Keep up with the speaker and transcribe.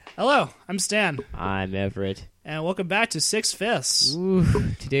Hello, I'm Stan, I'm Everett. and welcome back to Six Fifths. Ooh,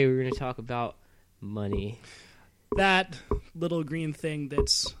 today we're going to talk about money. That little green thing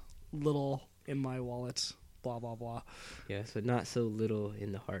that's little in my wallet. Blah, blah, blah. Yes, but not so little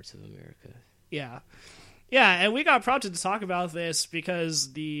in the hearts of America. Yeah. Yeah, and we got prompted to talk about this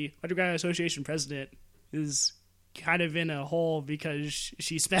because the Underground Association president is kind of in a hole because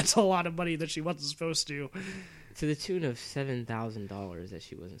she spent a lot of money that she wasn't supposed to. To the tune of $7,000 that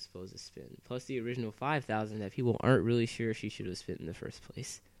she wasn't supposed to spend, plus the original $5,000 that people aren't really sure she should have spent in the first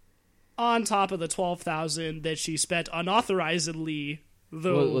place. On top of the $12,000 that she spent unauthorizedly,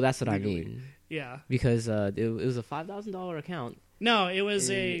 though. Well, that's what legally. I mean. Yeah. Because it was a $5,000 account. No, it was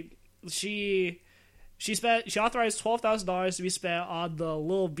she authorized $12,000 to be spent on the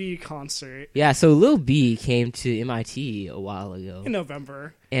Lil B concert Yeah, so Lil B came to MIT a while ago. in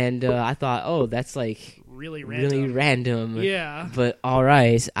November. And I thought, oh, that's like Really random. really random. Yeah. But all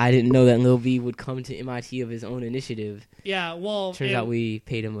right, I didn't know that Lil B would come to MIT of his own initiative. Yeah, well... Turns out we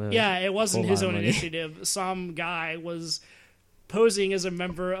paid him a Yeah, it wasn't whole his lot own of money. initiative. Some guy was posing as a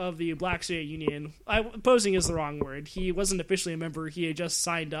member of the Black Student Union. Posing is the wrong word. He wasn't officially a member. He had just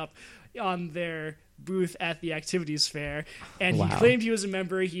signed up on their booth at the activities fair, and Wow. he claimed he was a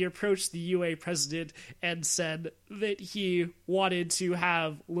member. He approached the UA president and said that he wanted to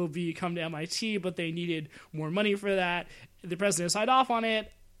have Lil B come to MIT, but they needed more money for that. The president signed off on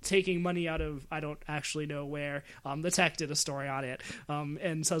it, taking money out of, I don't actually know where. The Tech did a story on it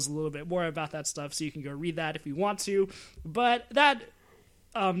and says a little bit more about that stuff, so you can go read that if you want to. But that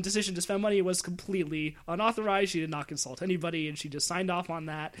decision to spend money was completely unauthorized. She did not consult anybody, and she just signed off on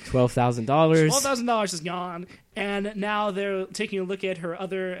that. $12,000. $12,000 is gone, and now they're taking a look at her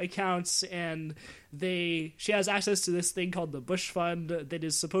other accounts, and she has access to this thing called the Bush Fund that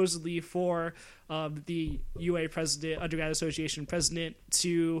is supposedly for the UA president, Undergrad Association president,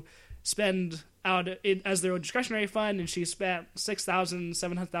 to spend out as their own discretionary fund, and she spent $6,000,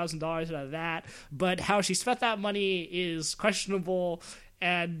 $700,000 out of that. But how she spent that money is questionable,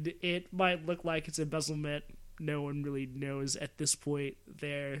 and it might look like it's embezzlement. No one really knows at this point.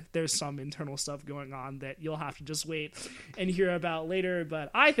 There's some internal stuff going on that you'll have to just wait and hear about later, but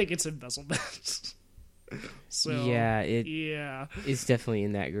I think it's embezzlement. So yeah, yeah, it's definitely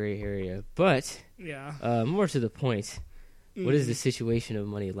in that gray area. But yeah. more to the point, what is the situation of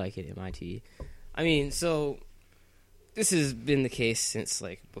money like at MIT? I mean, so this has been the case since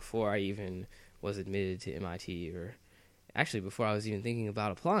like before I even was admitted to MIT, or actually before I was even thinking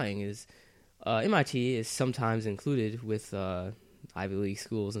about applying. Is MIT is sometimes included with Ivy League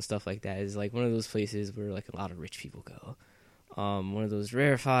schools and stuff like that. Is like one of those places where like a lot of rich people go. One of those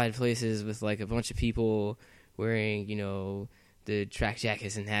rarefied places with like a bunch of people wearing, the track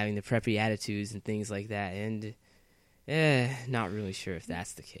jackets and having the preppy attitudes and things like that. And not really sure if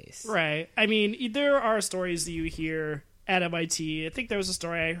that's the case. Right. I mean, there are stories that you hear at MIT. I think there was a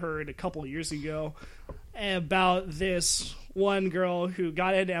story I heard a couple of years ago about this one girl who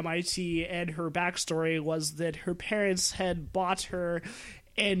got into MIT, and her backstory was that her parents had bought her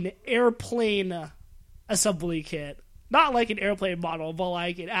an airplane assembly kit. Not like an airplane model, but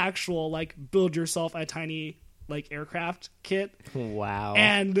like an actual, like, build yourself a tiny, like, aircraft kit. Wow.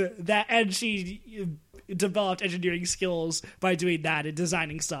 And she developed engineering skills by doing that and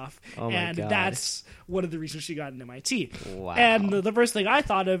designing stuff. Oh my and God. that's one of the reasons she got into MIT. Wow. And the first thing I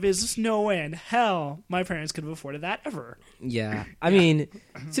thought of is, no way in hell my parents could have afforded that ever. Yeah. I mean,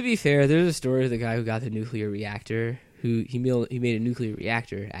 to be fair, there's a story of the guy who got the nuclear reactor, who he made a nuclear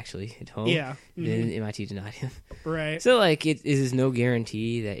reactor, actually, at home. Yeah. Then MIT denied him. Right. So, like, it is no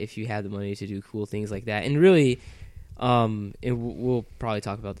guarantee that if you have the money to do cool things like that, and really, and we'll probably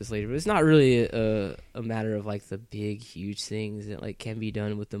talk about this later, but it's not really a matter of, like, the big, huge things that, like, can be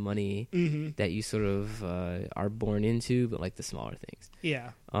done with the money that you sort of are born into, but, like, the smaller things.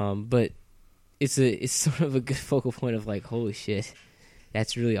 Yeah. But it's sort of a good focal point of, like, holy shit,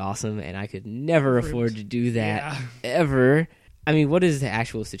 that's really awesome, and I could never afford to do that ever. I mean, what is the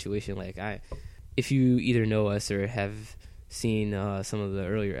actual situation like? If you either know us or have seen some of the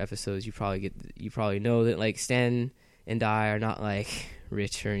earlier episodes, you probably know that like Stan and I are not like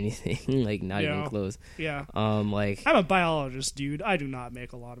rich or anything, like not even close. Yeah. Like I'm a biologist, dude. I do not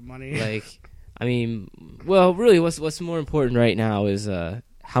make a lot of money. like, I mean, well, really, what's more important right now is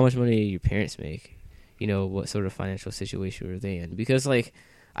how much money your parents make. What sort of financial situation are they in? Because, like,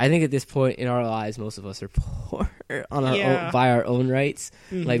 I think at this point in our lives, most of us are poor on our own, by our own rights.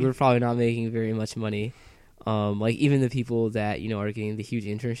 Mm-hmm. Like, we're probably not making very much money. Like, even the people that, are getting the huge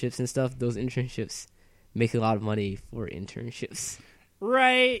internships and stuff, those internships make a lot of money for internships.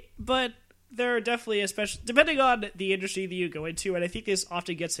 Right, but there are definitely, especially depending on the industry that you go into, and I think this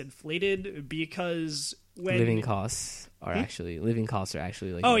often gets inflated because when living costs are actually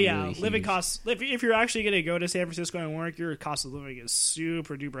like oh yeah, really living huge. costs. If you're actually going to go to San Francisco and work, your cost of living is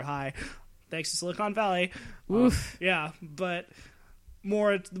super duper high, thanks to Silicon Valley. Oof. Yeah, but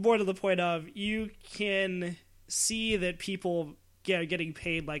more to the point of you can see that people getting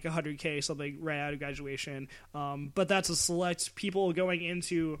paid like $100K something right out of graduation, but that's a select people going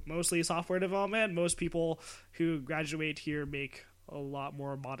into mostly software development. Most people who graduate here make a lot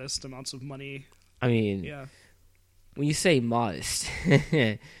more modest amounts of money. I mean, Yeah, when you say modest,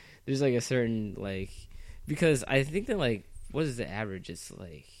 there's like a certain like, because I think that like, what is the average? It's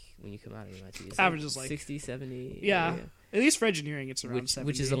like when you come out of MIT, it's average is like 60, 70. yeah. At least for engineering, it's around 70.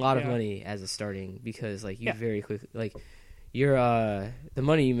 Which is a lot of money as a starting, because like you very quickly like your the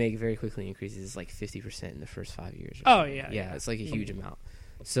money you make very quickly increases like 50% in the first 5 years. Oh yeah, it's like a huge amount.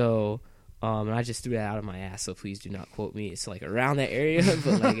 So and I just threw that out of my ass, so please do not quote me. It's like around that area,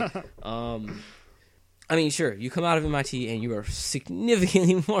 but like I mean, sure, you come out of MIT and you are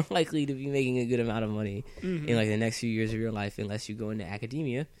significantly more likely to be making a good amount of money in like the next few years of your life, unless you go into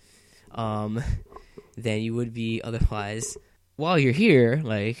academia, than you would be otherwise. While you're here,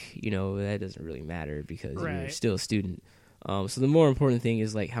 like, you know, that doesn't really matter because you're still a student. So the more important thing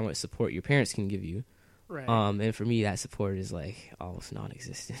is like how much support your parents can give you. Right. And for me, that support is like almost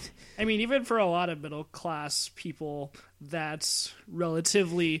non-existent. I mean, even for a lot of middle class people, that's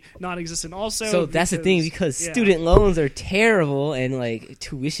relatively non-existent. Also, so that's the thing, because student loans are terrible, and like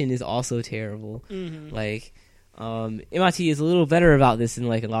tuition is also terrible. Like, MIT is a little better about this than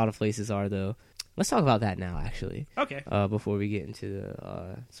like a lot of places are, though. Let's talk about that now, actually. Okay. Before we get into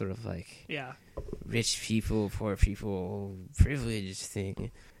the sort of like rich people, poor people, privilege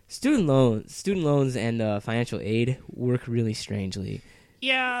thing. Student loans, and financial aid work really strangely.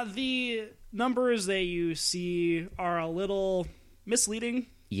 Yeah, the numbers that you see are a little misleading.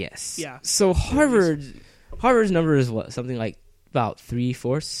 Yes. Yeah. So Harvard's number is what, something like about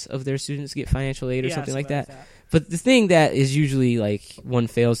 3/4 of their students get financial aid or something like that. But the thing that is usually like one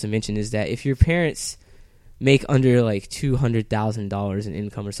fails to mention is that if your parents make under like $200,000 in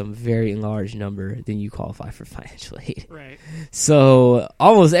income or some very large number, then you qualify for financial aid. Right. So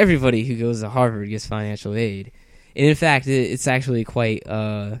almost everybody who goes to Harvard gets financial aid. And in fact, it's actually quite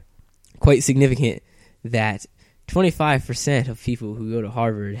significant that 25% of people who go to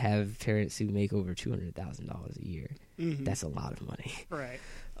Harvard have parents who make over $200,000 a year. That's a lot of money. Right.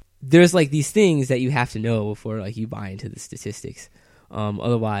 There's like these things that you have to know before like you buy into the statistics.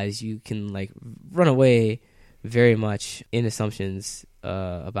 Otherwise, you can like run away very much in assumptions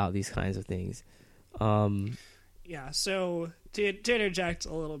about these kinds of things. Yeah, so to interject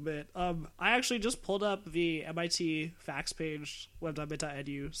a little bit, I actually just pulled up the MIT facts page,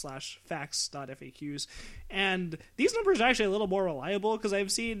 web.bit.edu/facts.faqs, and these numbers are actually a little more reliable because I've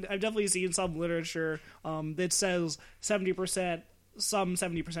definitely seen some literature that says 70%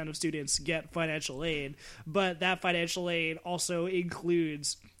 of students get financial aid, but that financial aid also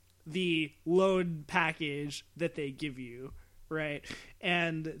includes the loan package that they give you, right?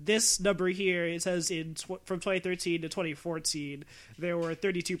 And this number here, it says from 2013 to 2014, there were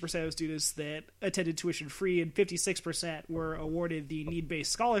 32% of students that attended tuition free, and 56% were awarded the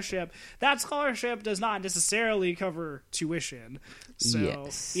need-based scholarship. That scholarship does not necessarily cover tuition.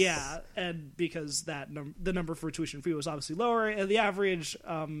 So, yeah, and because the number for tuition free was obviously lower, and the average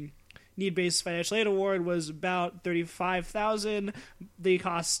need-based financial aid award was about $35,000.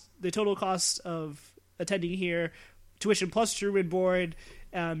 The total cost of attending here, tuition plus room and board,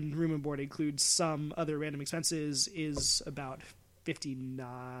 room and board includes some other random expenses, is about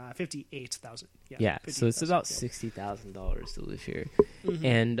 $58,000. Yeah, so it's about $60,000 to live here,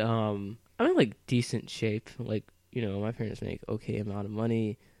 and I'm in like decent shape. Like, you know, my parents make okay amount of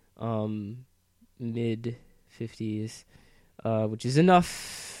money, mid 50s, which is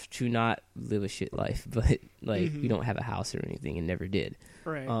enough to not live a shit life, but like we don't have a house or anything and never did.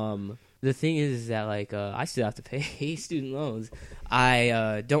 Right. The thing is that like I still have to pay student loans.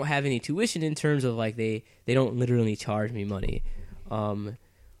 I don't have any tuition in terms of like they don't literally charge me money,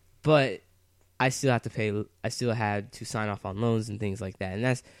 but I still have to pay. I still had to sign off on loans and things like that. And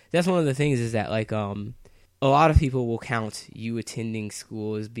that's one of the things is that like a lot of people will count you attending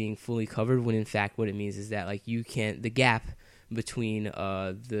school as being fully covered when in fact what it means is that like the gap between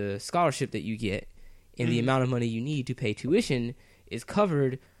the scholarship that you get and the amount of money you need to pay tuition is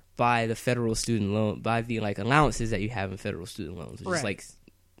covered by the federal student loan, by the like allowances that you have in federal student loans, which is like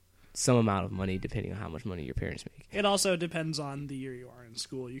some amount of money depending on how much money your parents make. It also depends on the year you are in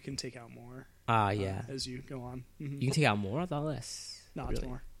school. You can take out more. Yeah. As you go on. You can take out more? I thought less. No, it's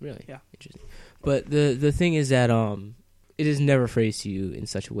more. Really? Yeah. Interesting. But the thing is that it is never phrased to you in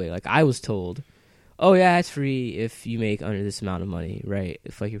such a way. Like, I was told, oh yeah, it's free if you make under this amount of money, right?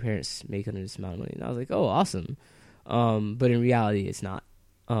 If like your parents make under this amount of money. And I was like, oh, awesome. But in reality, it's not.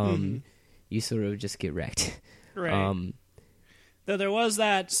 You sort of just get wrecked. Right. Though there was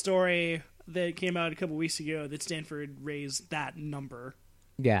that story that came out a couple weeks ago that Stanford raised that number.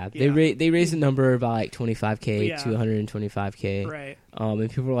 Yeah, they raised the number by like 25K to 125K. Right. And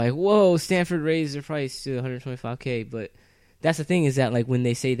people were like, whoa, Stanford raised their price to 125K. But that's the thing, is that like when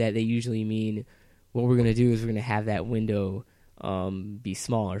they say that, they usually mean what we're going to do is we're going to have that window be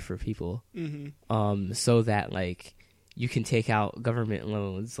smaller for people. So that like you can take out government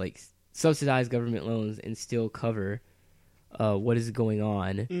loans, like subsidized government loans, and still cover what is going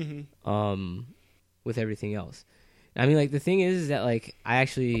on with everything else. I mean, like, the thing is that, like, I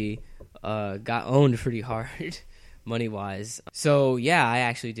actually got owned pretty hard money-wise. So, yeah, I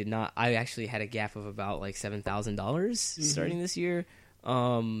actually had a gap of about, like, $7,000 starting this year.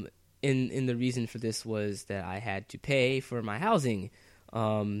 And the reason for this was that I had to pay for my housing.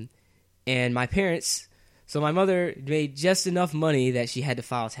 And my parents... So my mother made just enough money that she had to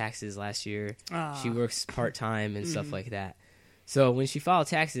file taxes last year. She works part-time and stuff like that. So when she filed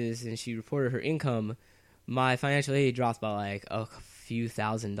taxes and she reported her income... my financial aid dropped by like a few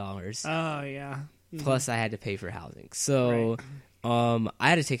 $1,000s. Oh, yeah. Plus, I had to pay for housing. So, I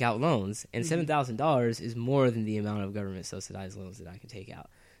had to take out loans, and $7,000 is more than the amount of government subsidized loans that I can take out.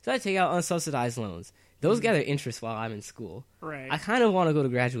 So I take out unsubsidized loans. Those gather interest while I'm in school. Right. I kind of want to go to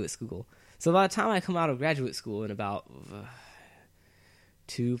graduate school. So by the time I come out of graduate school in about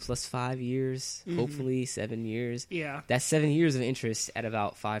 2 + 5 years, hopefully 7 years. Yeah. That's 7 years of interest at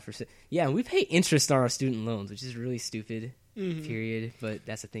about 5%. Yeah, and we pay interest on our student loans, which is really stupid, period. But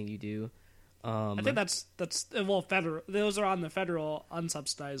that's the thing you do. I think that's well, federal. Those are on the federal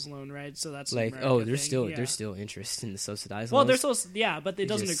unsubsidized loan, right? So that's like, there's still interest in the subsidized loans. Well, there's still, but it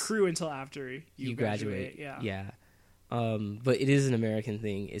doesn't accrue until after you graduate. Yeah. But it is an American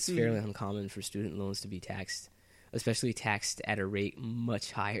thing. It's fairly uncommon for student loans to be taxed, especially taxed at a rate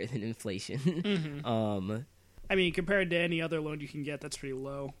much higher than inflation. I mean, compared to any other loan you can get, that's pretty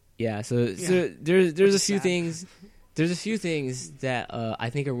low. Yeah, so there's a few things. There's a few things that I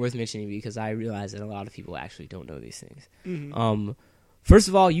think are worth mentioning because I realize that a lot of people actually don't know these things. First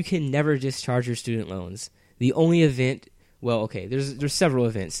of all, you can never discharge your student loans. The only event, well, okay, there's several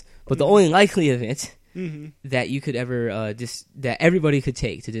events, but the only likely event that you could ever that everybody could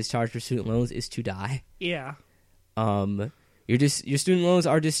take to discharge your student loans is to die. Yeah. Your student loans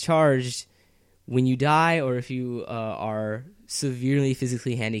are discharged when you die, or if you are severely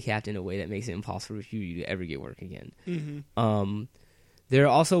physically handicapped in a way that makes it impossible for you to ever get work again. There are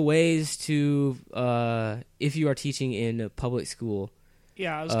also ways to, if you are teaching in a public school,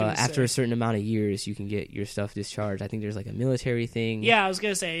 I was gonna after a certain amount of years, you can get your stuff discharged. I think there's like a military thing. Yeah, I was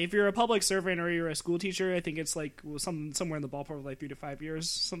gonna say, if you're a public servant or you're a school teacher, I think it's like somewhere in the ballpark of like 3 to 5 years,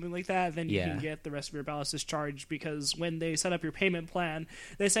 something like that. Then you can get the rest of your balance discharged, because when they set up your payment plan,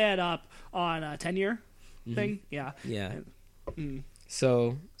 they set it up on a 10-year thing. Yeah.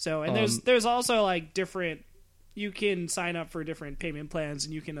 So there's also like different. You can sign up for different payment plans,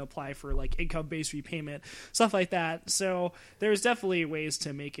 and you can apply for like income-based repayment, stuff like that. So there's definitely ways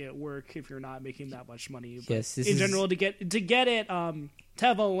to make it work if you're not making that much money. But yes, in general, to get it, to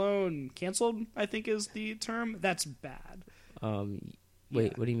have a loan canceled, I think is the term. That's bad.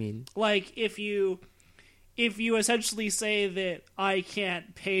 Wait, what do you mean? Like if you essentially say that I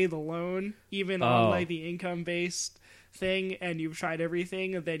can't pay the loan, even on like the income-based thing, and you've tried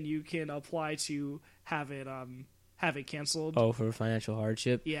everything, then you can apply to have it canceled. Oh, for financial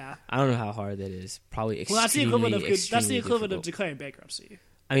hardship? Yeah. I don't know how hard that is. Probably extremely, that's the equivalent of declaring bankruptcy.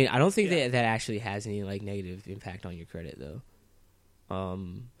 I mean, I don't think that actually has any like negative impact on your credit though.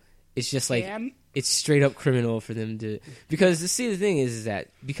 It's just like it's straight up criminal for them to, because the thing is that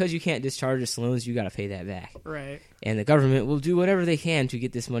because you can't discharge your loans, you got to pay that back. Right. And the government will do whatever they can to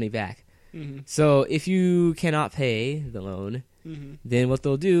get this money back. So if you cannot pay the loan, then what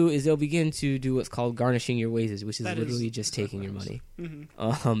they'll do is they'll begin to do what's called garnishing your wages, which is literally just taking your money.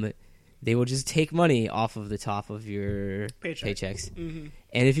 They will just take money off of the top of your paychecks.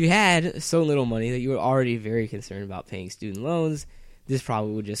 And if you had so little money that you were already very concerned about paying student loans, this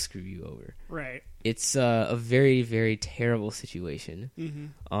probably would just screw you over. Right. It's a very, very terrible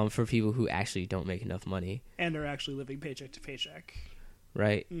situation for people who actually don't make enough money. And are actually living paycheck to paycheck.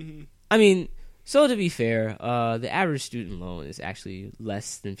 Right. I mean, so to be fair, the average student loan is actually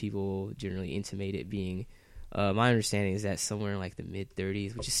less than people generally intimate it being. My understanding is that somewhere in like the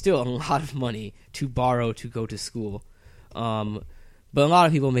mid-30s, which is still a lot of money to borrow to go to school. But a lot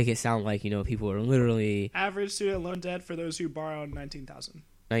of people make it sound like, people are literally Average student loan debt for those who borrow 19,000.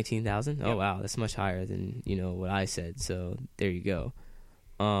 19,000. Yep. Oh wow, that's much higher than what I said. So there you go.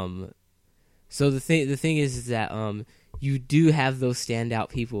 So the thing is that you do have those standout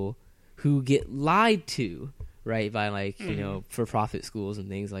people who get lied to, right, by like for profit schools and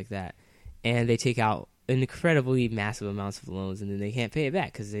things like that, and they take out incredibly massive amounts of loans and then they can't pay it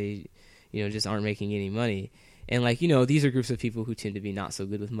back because they just aren't making any money. And like these are groups of people who tend to be not so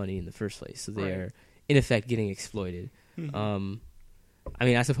good with money in the first place, so they are in effect getting exploited. I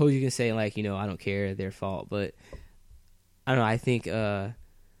mean, I suppose you can say like I don't care, their fault, but I don't know. I think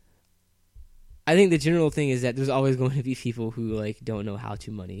the general thing is that there's always going to be people who like don't know how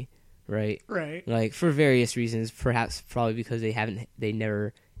to money, right? Right. Like for various reasons, perhaps probably because they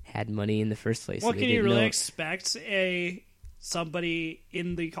never had money in the first place. What so can you really expect somebody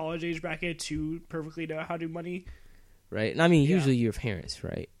in the college age bracket to perfectly know how to money? Right. And I mean, usually your parents,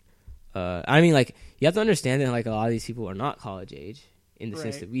 right? I mean, like, you have to understand that like a lot of these people are not college age in the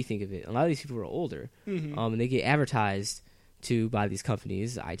sense that we think of it. A lot of these people are older, and they get advertised to by these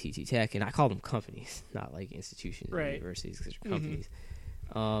companies, ITT Tech, and I call them companies, not like institutions or universities, because they're companies.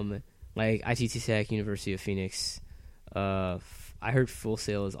 Like ITT Tech, University of Phoenix. I heard Full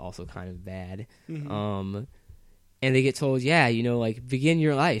Sail is also kind of bad. And they get told, like begin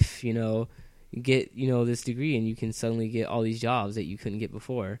your life, get this degree, and you can suddenly get all these jobs that you couldn't get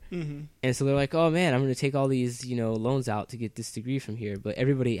before. And so they're like, oh man, I'm going to take all these loans out to get this degree from here, but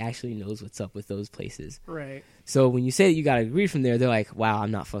everybody actually knows what's up with those places. Right. So when you say that you got a degree from there, they're like, wow,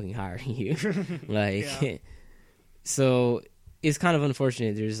 I'm not fucking hiring you. So it's kind of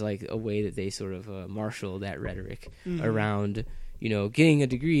unfortunate. There's like a way that they sort of marshal that rhetoric around getting a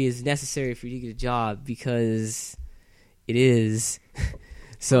degree is necessary for you to get a job because it is.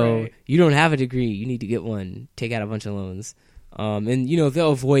 So you don't have a degree, you need to get one, take out a bunch of loans. And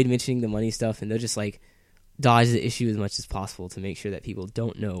they'll avoid mentioning the money stuff, and they'll just like dodge the issue as much as possible to make sure that people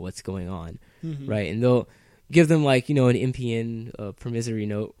don't know what's going on. Right. And they'll give them like, an MPN, a promissory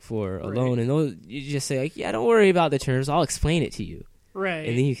note for a loan, and you just say like, yeah, don't worry about the terms, I'll explain it to you. Right.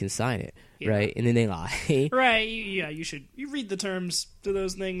 And then you can sign it. Right. And then they lie. Right. Yeah, you read the terms to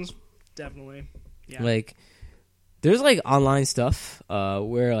those things. Definitely. Yeah. Like, there's like online stuff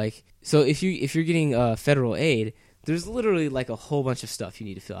where like, so if you're getting federal aid, there's literally like a whole bunch of stuff you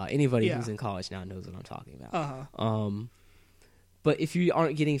need to fill out. Anybody who's in college now knows what I'm talking about. But if you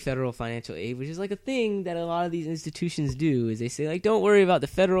aren't getting federal financial aid, which is like a thing that a lot of these institutions do, is they say like, don't worry about the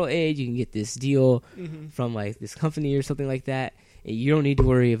federal aid, you can get this deal from like this company or something like that, and you don't need to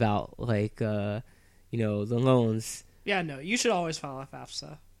worry about like the loans. Yeah, no, you should always file a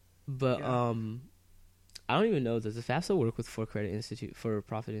FAFSA. But I don't even know, does the FAFSA work with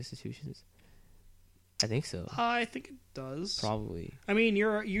for-profit institutions? I think so. I think it does. Probably. I mean,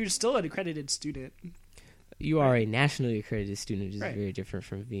 you're still an accredited student. You are a nationally accredited student, which is very different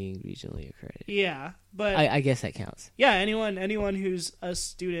from being regionally accredited. Yeah, but I guess that counts. Yeah, anyone who's a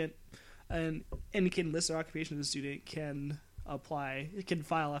student and can list their occupation as a student can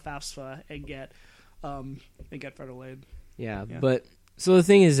file a FAFSA and get federal aid. Yeah, but so the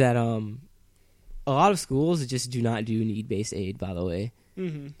thing is that a lot of schools just do not do need-based aid, by the way.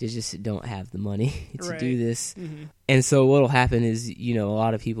 They just don't have the money to do this. And so what will happen is, a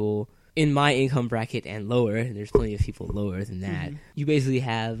lot of people in my income bracket and lower, and there's plenty of people lower than that, you basically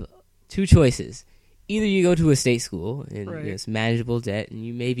have two choices. Either you go to a state school, and it's manageable debt, and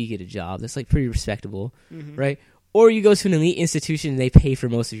you maybe get a job that's like pretty respectable, right? Or you go to an elite institution and they pay for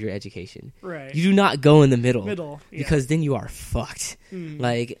most of your education. Right. You do not go in the middle. Because then you are fucked.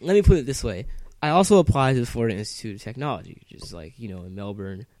 Like, let me put it this way. I also applied to the Florida Institute of Technology, which is like, in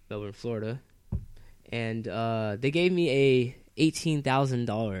Melbourne, Florida. And they gave me a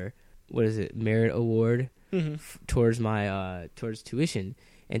 $18,000, merit award towards my towards tuition.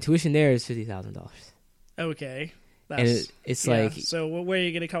 And tuition there is $50,000. Okay. And it's like... So where are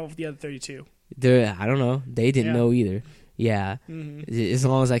you going to come up with the other 32? I don't know. They didn't know either. Yeah. As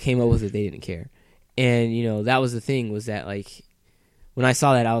long as I came up with it, they didn't care. And, that was the thing, was that, like... When I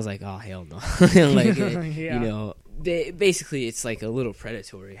saw that, I was like, "Oh hell no!" Like, basically, it's like a little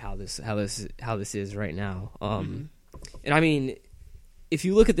predatory how this is right now. And I mean, if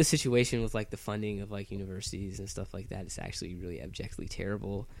you look at the situation with like the funding of like universities and stuff like that, it's actually really abjectly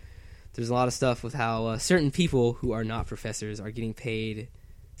terrible. There's a lot of stuff with how certain people who are not professors are getting paid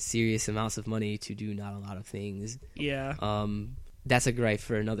serious amounts of money to do not a lot of things. Yeah. That's a gripe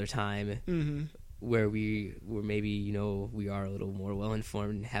for another time. Where maybe we are a little more well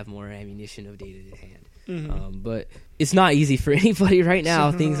informed and have more ammunition of data at hand. But it's not easy for anybody right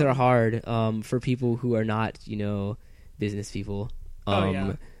now. Things are hard for people who are not business people.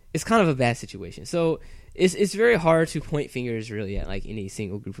 It's kind of a bad situation. So it's very hard to point fingers really at like any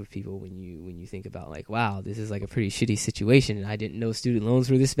single group of people when you think about like, wow, this is like a pretty shitty situation, and I didn't know student loans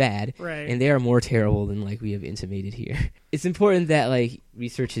were this bad, right? And they are more terrible than like we have intimated here. It's important that like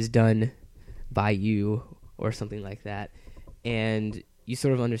research is done by you or something like that, and you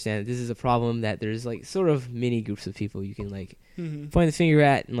sort of understand that this is a problem, that there's like sort of many groups of people you can like point the finger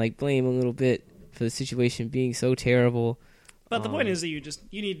at and like blame a little bit for the situation being so terrible. But the point is that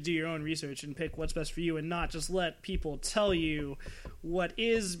you need to do your own research and pick what's best for you, and not just let people tell you what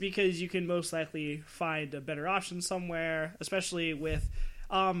is, because you can most likely find a better option somewhere, especially with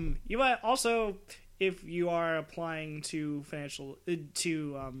you might also, if you are applying to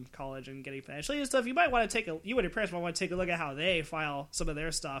college and getting financial aid and stuff, you and your parents might want to take a look at how they file some of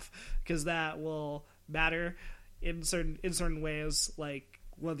their stuff, because that will matter in certain ways. Like,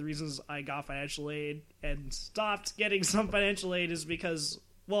 one of the reasons I got financial aid and stopped getting some financial aid is because,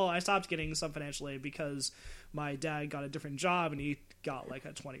 I stopped getting some financial aid because my dad got a different job and he got like a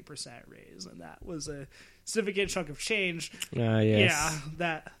 20% raise, and that was a significant chunk of change. Yes.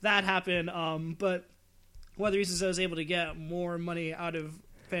 Yeah, that happened. But one of the reasons I was able to get more money out of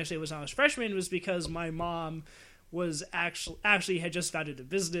financial aid when I was a freshman was because my mom was actually had just founded a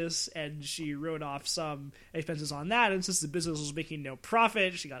business, and she wrote off some expenses on that, and since the business was making no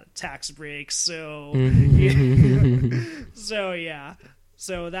profit, she got a tax break. So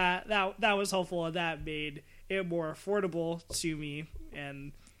so that was helpful, and that made it more affordable to me,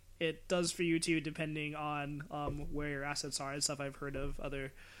 and it does for you too, depending on where your assets are and stuff. I've heard of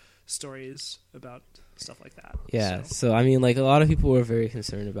other stories about stuff like that. So I mean, like, a lot of people are very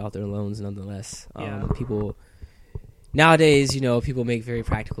concerned about their loans nonetheless. People nowadays, people make very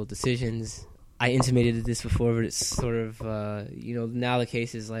practical decisions. I intimated this before, but it's sort of, now the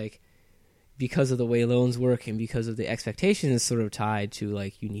case is like, because of the way loans work and because of the expectations sort of tied to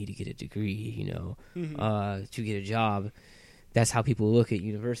like, you need to get a degree, to get a job. That's how people look at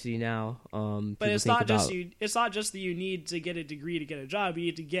university now. But it's not just that you need to get a degree to get a job. You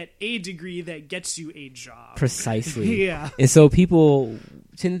need to get a degree that gets you a job. Precisely. Yeah. And so people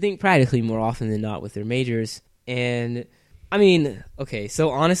tend to think practically more often than not with their majors. And I mean, okay,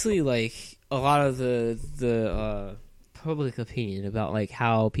 so honestly, like, a lot of the public opinion about like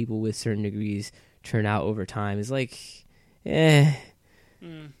how people with certain degrees turn out over time is like, kind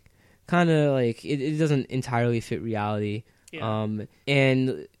of like it doesn't entirely fit reality. Yeah.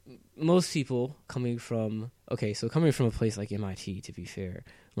 And most people coming from a place like MIT, to be fair,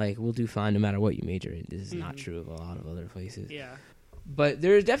 like, will do fine no matter what you major in. This is not true of a lot of other places. Yeah. But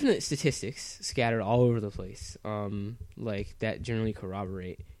there are definite statistics scattered all over the place, like, that generally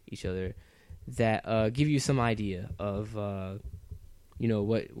corroborate each other, that give you some idea of, how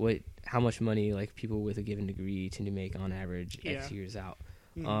much money like people with a given degree tend to make on average X years out.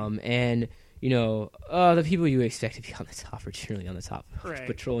 And the people you expect to be on the top are generally on the top. Right.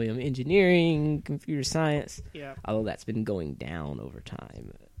 Petroleum engineering, computer science. Yeah. Although that's been going down over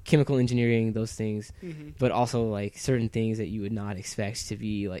time. Chemical engineering, those things, but also like certain things that you would not expect to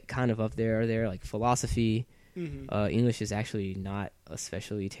be like kind of up there, like philosophy. English is actually not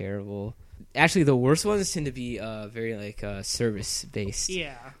especially terrible. Actually, the worst ones tend to be very like service based,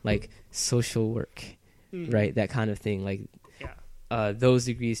 like social work, right? That kind of thing. Like, those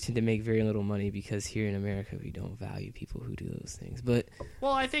degrees tend to make very little money because here in America we don't value people who do those things. But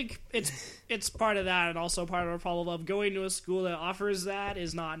I think it's part of that, and also part of the problem of going to a school that offers that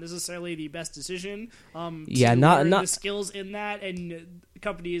is not necessarily the best decision. Not the skills in that, and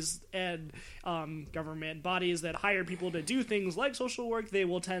companies and government bodies that hire people to do things like social work, they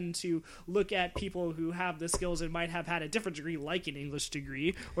will tend to look at people who have the skills and might have had a different degree, like an English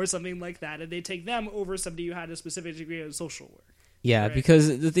degree or something like that, and they take them over somebody who had a specific degree in social work. Yeah, right.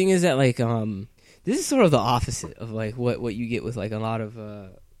 Because the thing is that, like, this is sort of the opposite of, like, what you get with, like, a lot of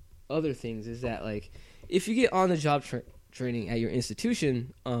other things, is that, like, if you get on-the-job training at your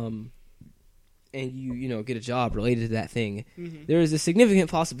institution, and you get a job related to that thing, there is a significant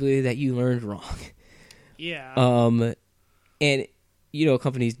possibility that you learned wrong. Yeah. And,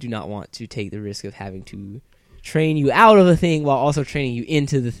 companies do not want to take the risk of having to train you out of a thing while also training you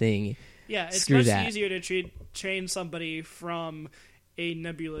into the thing. Yeah, it's much easier to train somebody from a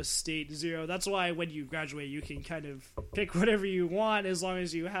nebulous state zero. That's why when you graduate, you can kind of pick whatever you want as long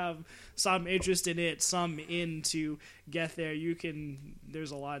as you have some interest in it, some in to get there.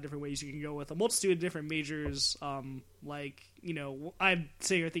 There's a lot of different ways you can go with a multitude of different majors. I'm sitting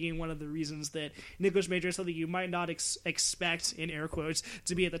here thinking one of the reasons that an English major is something you might not expect, in air quotes,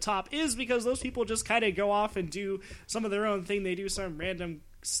 to be at the top is because those people just kind of go off and do some of their own thing. They do some random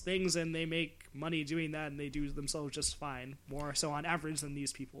things and they make money doing that and they do themselves just fine, more so on average than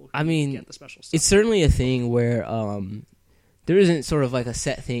these people who I mean, get the special stuff. it's certainly a thing where there isn't sort of like a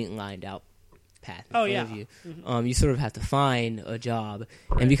set thing lined out path in front of you. Mm-hmm. You sort of have to find a job,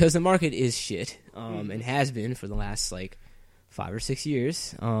 and because the market is shit, and has been for the last like 5 or 6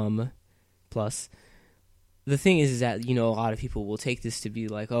 years, plus, the thing is that, you know, a lot of people will take this to be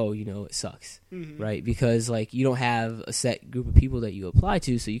like, oh, you know, it sucks, right? Because like you don't have a set group of people that you apply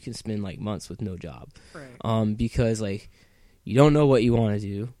to, so you can spend like months with no job, right? Because like you don't know what you want to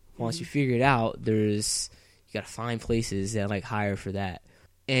do. Once you figure it out, you got to find places that like hire for that,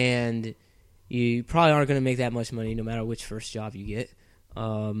 and you probably aren't going to make that much money no matter which first job you get.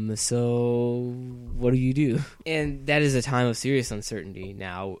 So what do you do? And that is a time of serious uncertainty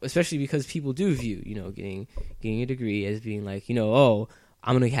now, especially because people do view, you know, getting a degree as being like, you know, oh,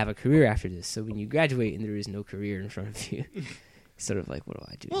 I'm going to have a career after this. So when you graduate and there is no career in front of you, sort of like, what do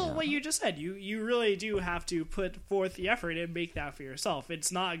I do Well, now? what you just said, you really do have to put forth the effort and make that for yourself.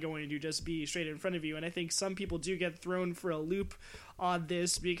 It's not going to just be straight in front of you. And I think some people do get thrown for a loop on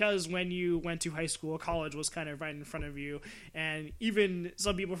this because when you went to high school, college was kind of right in front of you. And even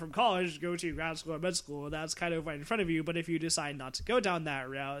some people from college go to grad school or med school, that's kind of right in front of you. But if you decide not to go down that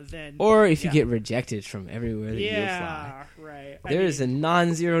route, then... Or if you get rejected from everywhere that you apply. Yeah, right. There is a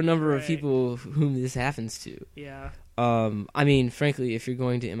non-zero number of right. people whom this happens to. Yeah. I mean, frankly, if you're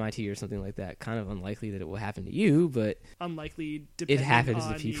going to MIT or something like that, kind of unlikely that it will happen to you, but Unlikely, it happens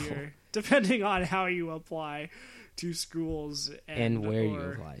to people. Depending on how you apply to schools and where you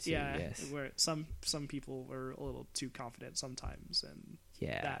apply to, yeah, yes. where some people are a little too confident sometimes, and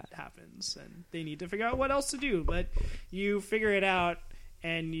that happens, and they need to figure out what else to do. But you figure it out,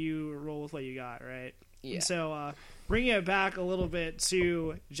 and you roll with what you got, right? Yeah. And so, bringing it back a little bit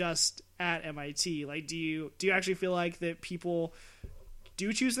to just at MIT, like, do you actually feel like that people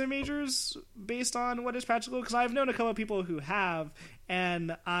do choose their majors based on what is practical? Because I've known a couple of people who have,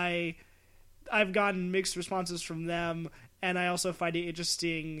 and I've gotten mixed responses from them, and I also find it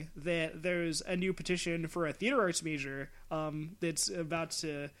interesting that there's a new petition for a theater arts major that's about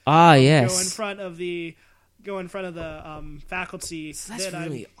to go in front of the faculty. So that's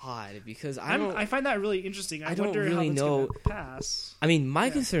really odd because I find that really interesting. I don't wonder really how that's know. Gonna pass. I mean,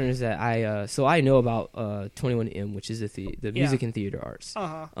 my concern is that I know about 21M, which is the music and theater arts.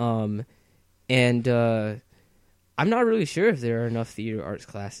 And I'm not really sure if there are enough theater arts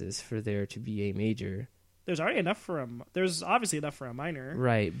classes for there to be a major. There's already enough for there's obviously enough for a minor.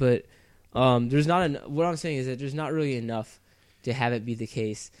 Right, but there's not what I'm saying is that there's not really enough to have it be the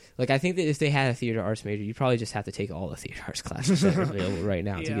case. Like, I think that if they had a theater arts major, you probably just have to take all the theater arts classes that are available right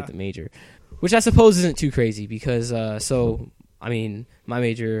now to get the major, which I suppose isn't too crazy because I mean, my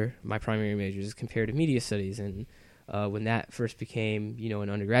primary major is comparative media studies, and when that first became, you know,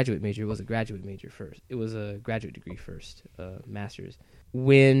 an undergraduate major, it was a graduate major first. It was a graduate degree first, master's.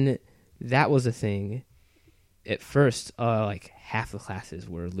 When that was a thing, at first, like half the classes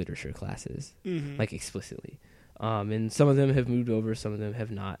were literature classes, like explicitly. And some of them have moved over, some of them have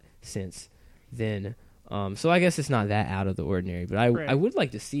not since then. So I guess it's not that out of the ordinary, but I would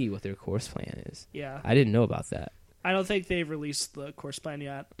like to see what their course plan is. Yeah. I didn't know about that. I don't think they've released the course plan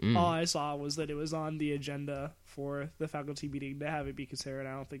yet. All I saw was that it was on the agenda for the faculty meeting to have it be considered.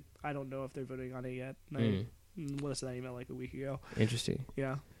 I don't know if they're voting on it yet. I listened to that email like a week ago. Interesting.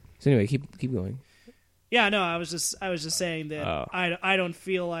 Yeah. So anyway, keep going. Yeah, no, I was just saying that I don't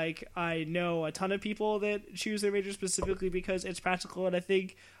feel like I know a ton of people that choose their major specifically because it's practical, and I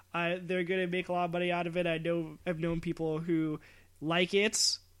think they're going to make a lot of money out of it. I've known people who like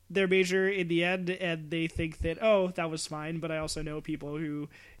it, their major in the end, and they think that, oh, that was fine. But I also know people who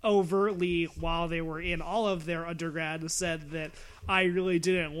overtly, while they were in all of their undergrad, said that I really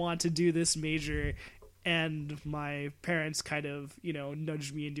didn't want to do this major, and my parents kind of, you know,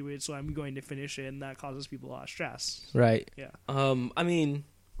 nudged me into it, so I'm going to finish it, and that causes people a lot of stress. Right. Yeah. I mean,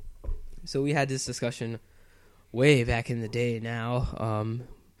 so we had this discussion way back in the day now.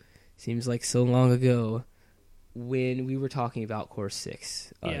 Seems like so long ago when we were talking about Course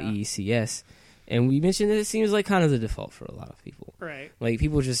 6, EECS, and we mentioned that it seems like kind of the default for a lot of people. Right. Like,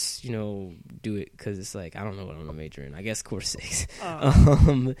 people just, you know, do it because it's like, I don't know what I'm going to major in. I guess Course 6.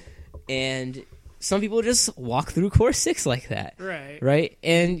 And some people just walk through Course 6 like that. Right?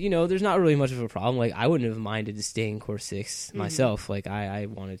 And, you know, there's not really much of a problem. Like, I wouldn't have minded staying Course 6 myself. Like, I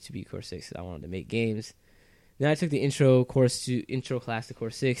wanted to be Course 6. I wanted to make games. Then I took the intro class to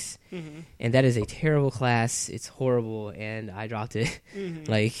Course 6, and that is a terrible class. It's horrible, and I dropped it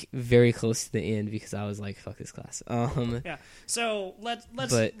like very close to the end because I was like, "Fuck this class." Yeah. So let's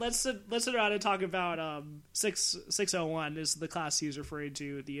sit around and talk about 601 is the class he's referring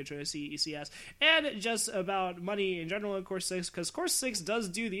to, the Intro to CECS, and just about money in general in Course 6, because Course 6 does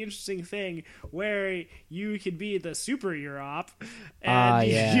do the interesting thing where you can be the super Europ, and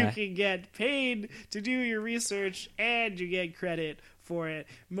you can get paid to do your research, and you get credit for it.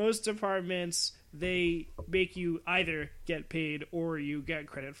 Most departments, they make you either get paid or you get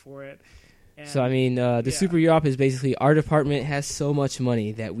credit for it. And so I mean, the Super Europ is basically our department has so much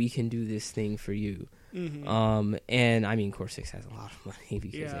money that we can do this thing for you. And I mean, Course 6 has a lot of money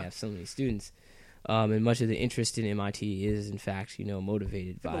because they have so many students. And much of the interest in MIT is, in fact,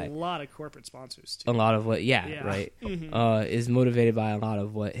 motivated by a lot of corporate sponsors too. A lot of what, right, is motivated by a lot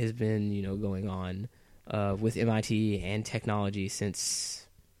of what has been, going on with MIT and technology since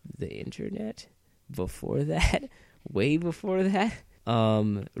the internet. Before that, way before that.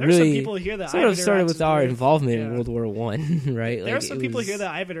 There's really, some people here that sort I've of started with our involvement yeah. in World War One, right? There are some people here that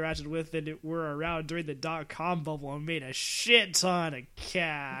I've interacted with that were around during the .com bubble and made a shit ton of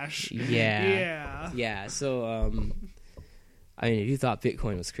cash. Yeah. So, I mean, if you thought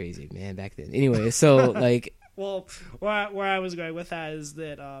Bitcoin was crazy, man, back then. Anyway, so like, well, where I was going with that is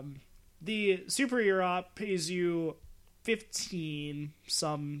that the Super Europ pays you $15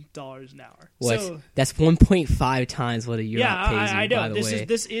 some an hour. What? So that's 1.5 times what a Europ pays you. I know. By the way.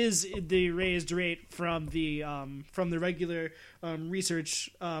 This is the raised rate from the regular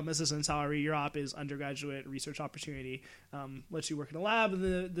research assistant salary. Europ is undergraduate research opportunity. Lets you work in a lab.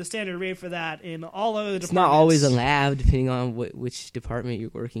 The standard rate for that in all of the departments. It's not always a lab, depending on which department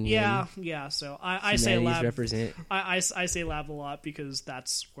you're working in. Yeah. So I say lab. Represent. I say lab a lot because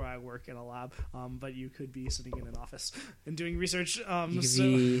that's where I work, in a lab. But you could be sitting in an office and doing research. You could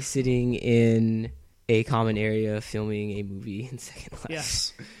be sitting in a common area filming a movie in second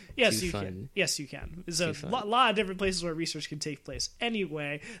class. Yes, you can. Yes, you can. There's a lot of different places where research can take place.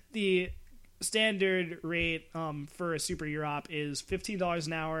 Anyway, the standard rate for a Super Europ is $15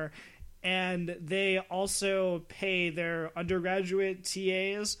 an hour, and they also pay their undergraduate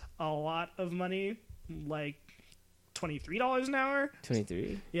TAs a lot of money, like $23 an hour.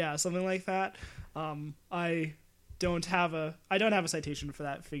 23. Yeah, something like that. I don't have a citation for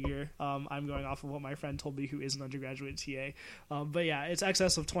that figure. I'm going off of what my friend told me, who is an undergraduate TA. But yeah, it's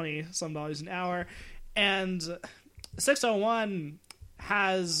excess of $20 some an hour. And 601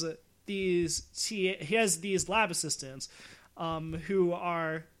 has these lab assistants who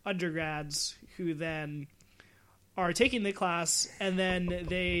are undergrads who then are taking the class, and then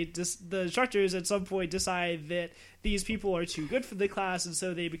the instructors at some point decide that these people are too good for the class, and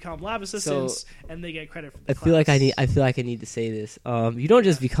so they become lab assistants, and they get credit for the class. I feel like I need to say this. You don't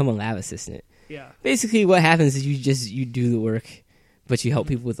just become a lab assistant. Yeah. Basically, what happens is you do the work, but you help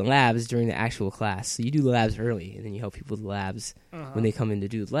people with the labs during the actual class. So you do the labs early, and then you help people with the labs when they come in to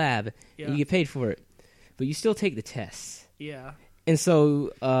do the lab, and you get paid for it. But you still take the tests. Yeah. And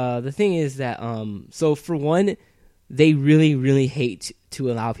so the thing is that so for one, they really, really hate to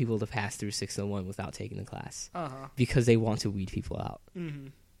allow people to pass through 601 without taking the class because they want to weed people out. Mm-hmm.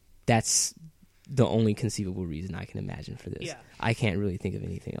 That's the only conceivable reason I can imagine for this. Yeah. I can't really think of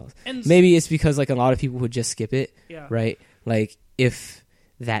anything else. And maybe it's because like a lot of people would just skip it, yeah. right? Like if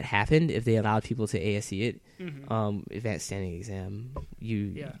that happened, if they allowed people to ASE it, advanced standing exam,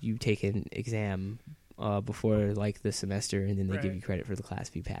 you take an exam before like the semester, and then they give you credit for the class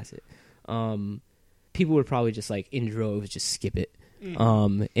if you pass it. People would probably just like in droves just skip it.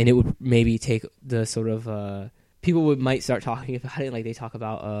 And it would maybe take the sort of people might start talking about it like they talk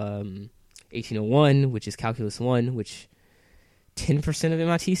about 1801, which is Calculus 1, which 10% of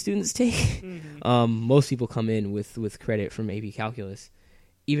MIT students take. Most people come in with credit from AP Calculus.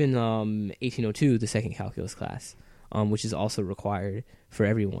 Even 1802, the second calculus class, which is also required for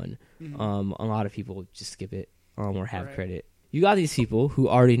everyone. A lot of people just skip it or have credit. You got these people who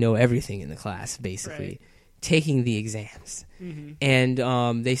already know everything in the class, basically, taking the exams. And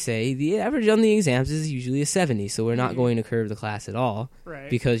they say the average on the exams is usually a 70, so we're not going to curve the class at all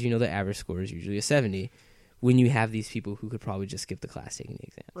because, the average score is usually a 70 when you have these people who could probably just skip the class taking the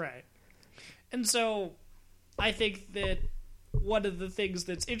exam. Right. And so I think that one of the things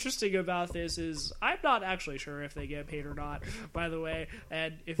that's interesting about this is I'm not actually sure if they get paid or not, by the way.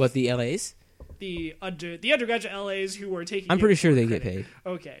 And if the LAs? The undergraduate LAs who are taking, I'm pretty sure they get paid.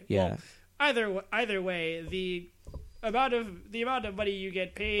 Okay, yeah. Well, either way, the amount of money you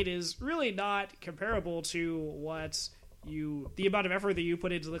get paid is really not comparable to what the amount of effort that you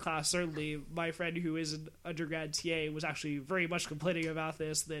put into the class. Certainly, my friend who is an undergrad TA was actually very much complaining about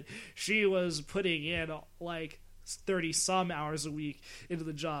this, that she was putting in like 30 some hours a week into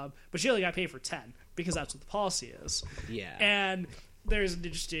the job, but she only got paid for 10 because that's what the policy is. Yeah. And there's an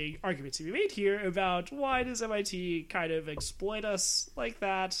interesting argument to be made here about why does MIT kind of exploit us like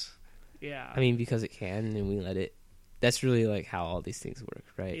that? Yeah. I mean, because it can, and we let it. That's really like how all these things work,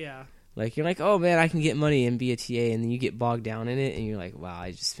 right? Yeah. Like, you're like, oh man, I can get money and be a TA, and then you get bogged down in it, and you're like, wow,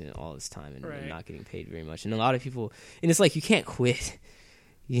 I just spent all this time and I'm not getting paid very much. And a lot of people, and it's like, you can't quit.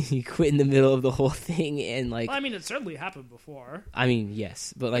 You quit in the middle of the whole thing, and like, Well, I mean, it certainly happened before. I mean,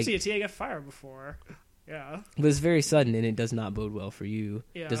 yes, but like, I see a TA get fired before. Yeah. But it's very sudden, and it does not bode well for you.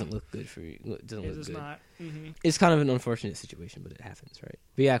 Yeah. It doesn't look good for you. It doesn't look does good. not. Mm-hmm. It's kind of an unfortunate situation, but it happens, right?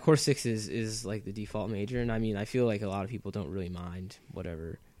 But yeah, Course 6 is like the default major, and I mean, I feel like a lot of people don't really mind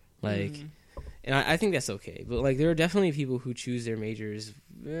whatever. Like, and I think that's okay. But like, there are definitely people who choose their majors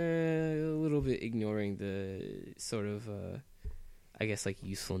a little bit ignoring the sort of, I guess, like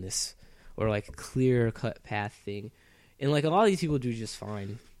usefulness or like clear cut path thing. And like, a lot of these people do just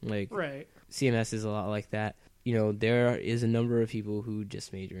fine. Like, Right. CMS is a lot like that. You know, there is a number of people who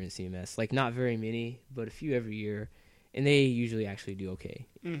just major in CMS. Like, not very many, but a few every year. And they usually actually do okay.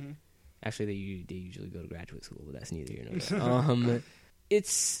 Mm-hmm. Actually, they usually go to graduate school, but that's neither here nor there.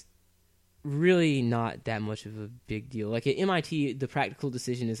 It's really not that much of a big deal. Like, at MIT, the practical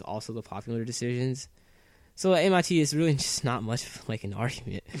decision is also the popular decisions. So at MIT, it's really just not much of like an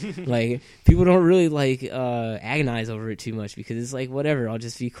argument. Like, people don't really like agonize over it too much because it's like, whatever, I'll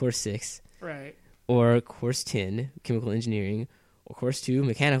just be Course 6. Right. Or Course 10, Chemical Engineering, or Course 2,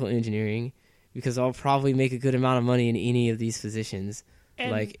 Mechanical Engineering, because I'll probably make a good amount of money in any of these positions.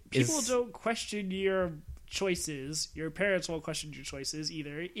 And like, people don't question your choices. Your parents won't question your choices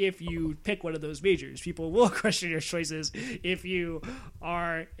either if you pick one of those majors. People will question your choices if you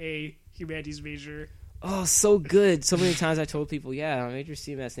are a humanities major. Oh, so good. So many times I told people, yeah, I major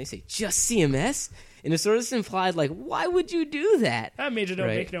CMS, and they say, just CMS? And it's sort of implied, like, why would you do that? That major don't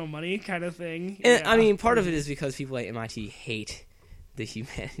make no money kind of thing. And, I mean, part of it is because people at MIT hate the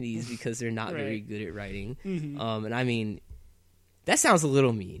humanities because they're not very good at writing. Mm-hmm. And I mean, that sounds a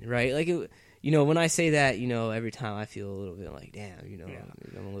little mean, right? Like, when I say that, every time I feel a little bit like, damn,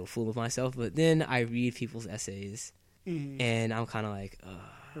 I'm a little full of myself. But then I read people's essays, and I'm kind of like,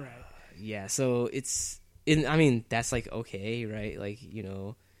 right. Yeah, so I mean, that's like okay, right? Like,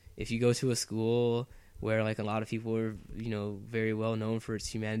 if you go to a school where like a lot of people are, very well known for its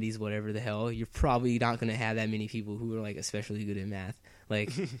humanities, whatever the hell, you're probably not going to have that many people who are like especially good at math.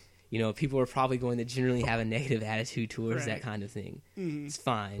 Like, people are probably going to generally have a negative attitude towards that kind of thing. Mm-hmm. It's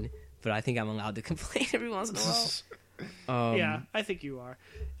fine, but I think I'm allowed to complain every once in a while. Yeah, I think you are.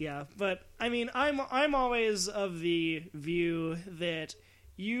 Yeah, but I mean, I'm always of the view that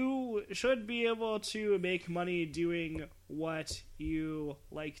you should be able to make money doing what you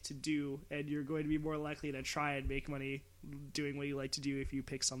like to do, and you're going to be more likely to try and make money doing what you like to do if you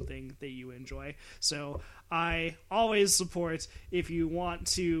pick something that you enjoy. So I always support if you want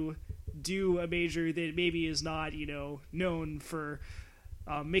to do a major that maybe is not, known for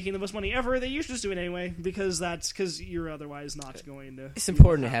making the most money ever, that you should just do it anyway, because you're otherwise not going to. It's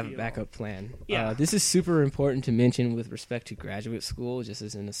important to have a backup plan. Yeah. This is super important to mention with respect to graduate school, just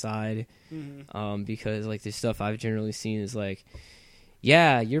as an aside, because like the stuff I've generally seen is like,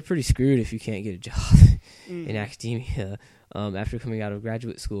 yeah, you're pretty screwed if you can't get a job in academia after coming out of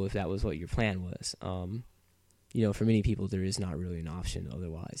graduate school, if that was what your plan was. For many people, there is not really an option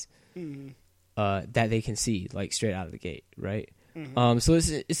otherwise that they can see like straight out of the gate, right? Mm-hmm. So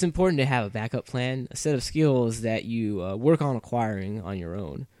it's important to have a backup plan, a set of skills that you work on acquiring on your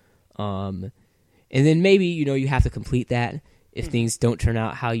own. And then maybe, you have to complete that if things don't turn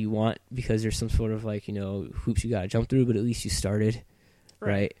out how you want because there's some sort of like, hoops you got to jump through, but at least you started,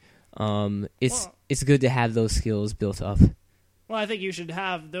 right? It's good to have those skills built up. Well, I think you should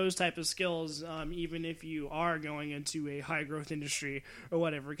have those type of skills even if you are going into a high-growth industry or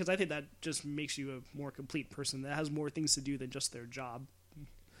whatever, because I think that just makes you a more complete person that has more things to do than just their job.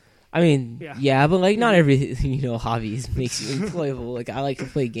 I mean, yeah, but like not every hobbies makes you employable. Like I like to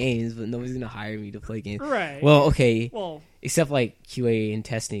play games, but nobody's gonna hire me to play games. Right. Well, okay. Well, except like QA and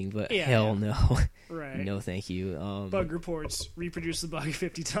testing, but hell no. Right. No, thank you. Bug reports, reproduce the bug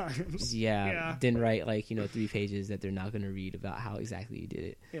 50 times. Yeah. Then write like 3 pages that they're not gonna read about how exactly you did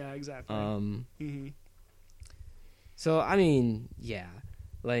it. Yeah, exactly. So I mean, yeah,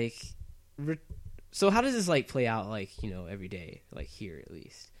 like, so how does this like play out like every day, like here at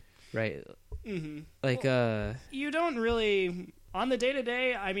least? Right. Mm-hmm. Like you don't really. On the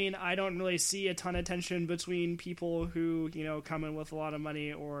day-to-day, I mean, I don't really see a ton of tension between people who, come in with a lot of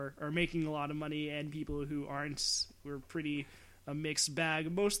money or are making a lot of money and people who aren't. We're pretty a mixed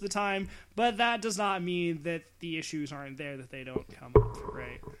bag most of the time, but that does not mean that the issues aren't there, that they don't come up,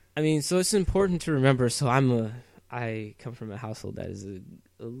 right? I mean, so it's important to remember, I come from a household that is a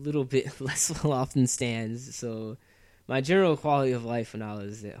little bit less well-off than Stan's, so my general quality of life when I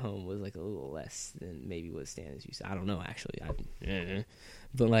was at home was like a little less than maybe what Stan's used to. I don't know, actually.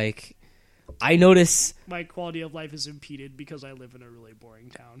 But like, I notice my quality of life is impeded because I live in a really boring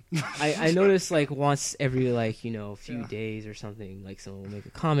town. I notice like once every few days or something, like someone will make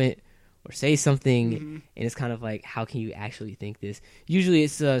a comment or say something, and it's kind of like, how can you actually think this? Usually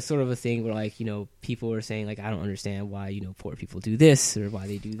it's sort of a thing where like, people are saying like, I don't understand why, poor people do this or why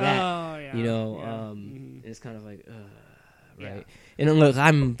they do that. Oh, yeah. And it's kind of like, right. Yeah. And look,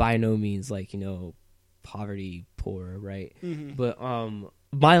 I'm by no means like, poverty poor, right? But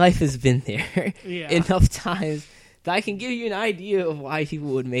my life has been there enough times that I can give you an idea of why people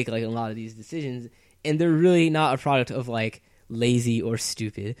would make like a lot of these decisions, and they're really not a product of like lazy or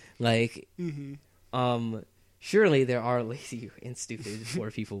stupid. Like, surely there are lazy and stupid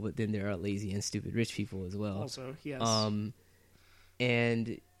poor people, but then there are lazy and stupid rich people as well. Also, yes.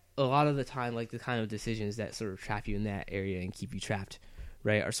 And a lot of the time, like the kind of decisions that sort of trap you in that area and keep you trapped,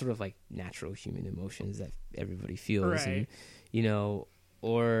 right, are sort of like natural human emotions that everybody feels, right. And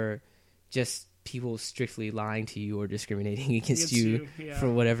or just people strictly lying to you or discriminating against you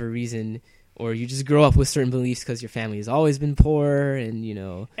for whatever reason. Or you just grow up with certain beliefs because your family has always been poor, and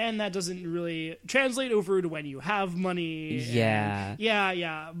and that doesn't really translate over to when you have money. Yeah,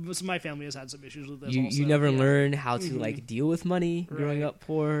 So my family has had some issues with this. You never learn how to like deal with money growing up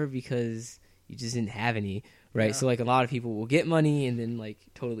poor because you just didn't have any, right? Yeah. So like a lot of people will get money and then like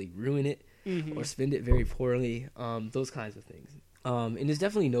totally ruin it or spend it very poorly. Those kinds of things. And it's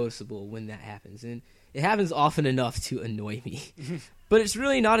definitely noticeable when that happens, and it happens often enough to annoy me. But it's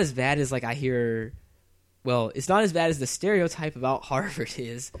really not as bad as like I hear. Well, it's not as bad as the stereotype about Harvard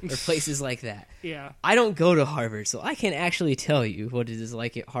is, or places like that. Yeah. I don't go to Harvard, so I can't actually tell you what it is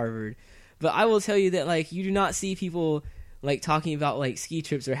like at Harvard. But I will tell you that like you do not see people like talking about like ski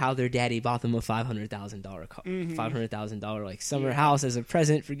trips or how their daddy bought them a $500,000 car, $500,000 like summer house as a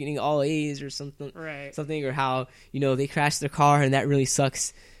present for getting all A's or something, right? Something, or how they crashed their car and that really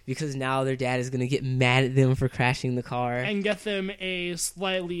sucks because now their dad is gonna get mad at them for crashing the car and get them a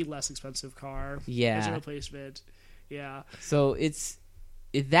slightly less expensive car, as a replacement. Yeah. So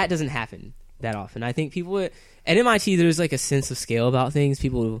that doesn't happen that often. I think people at MIT, there's like a sense of scale about things.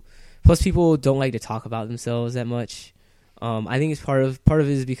 People don't like to talk about themselves that much. I think it's part of it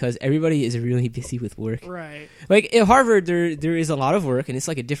is because everybody is really busy with work. Right. Like at Harvard, there is a lot of work, and it's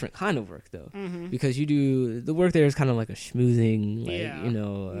like a different kind of work though, because the work there is kind of like a schmoozing,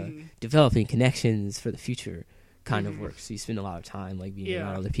 like developing connections for the future kind of work. So you spend a lot of time like being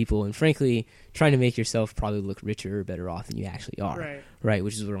around other people, and frankly, trying to make yourself probably look richer or better off than you actually are. Right.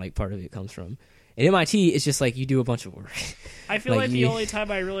 Which is where like part of it comes from. At MIT, it's just like you do a bunch of work. I feel like the only time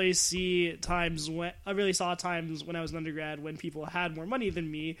I really saw times when I was an undergrad when people had more money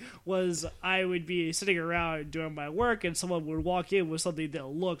than me was I would be sitting around doing my work and someone would walk in with something that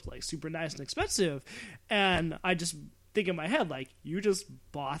looked like super nice and expensive, and I just think in my head like, you just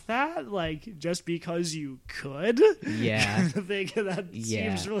bought that like just because you could? Yeah. That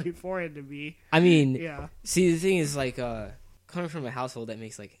seems really foreign to me. I mean, see, the thing is like coming from a household that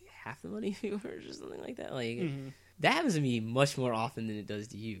makes like half the money yours or something like that, like that happens to me much more often than it does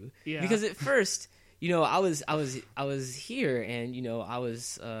to you. Yeah. Because at first, I was here, and I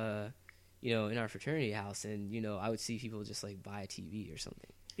was in our fraternity house, and I would see people just like buy a TV or something.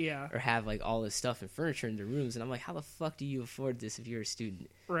 Yeah. Or have like all this stuff and furniture in their rooms, and I'm like, how the fuck do you afford this if you're a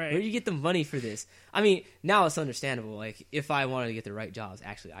student? Right. Where do you get the money for this? I mean, now it's understandable. Like, if I wanted to get the right jobs,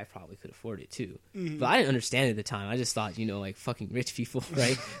 actually, I probably could afford it too. But I didn't understand it at the time. I just thought, like fucking rich people,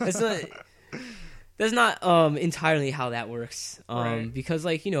 right? That's not entirely how that works. Because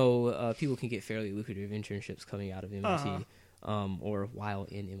like people can get fairly lucrative internships coming out of MIT, or while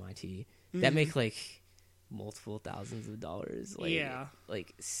in MIT that make like multiple thousands of dollars,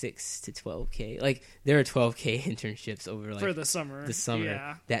 like 6 to 12K. Like there are 12K internships over like for the summer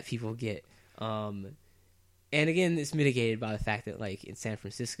that people get. And again, it's mitigated by the fact that like in San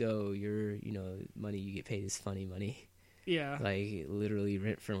Francisco, your money you get paid is funny money. Yeah, like literally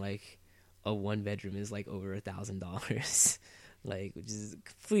rent for like a 1-bedroom is like over $1,000, like, which is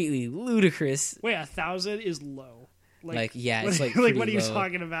completely ludicrous. Wait, 1,000 is low. It's like like what are you low.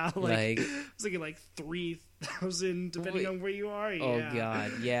 talking about? Like it's like 3,000 depending on where you are. Yeah. Oh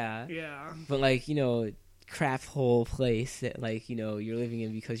god, yeah. Yeah. But like crap hole place that like you're living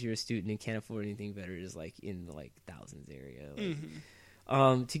in because you're a student and can't afford anything better is like in the like thousands area.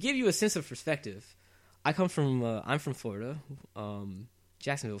 Like, to give you a sense of perspective, I'm from Florida,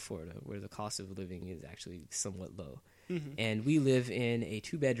 Jacksonville, Florida, where the cost of living is actually somewhat low. And we live in a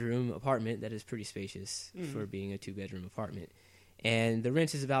 2-bedroom apartment that is pretty spacious for being a 2-bedroom apartment. And the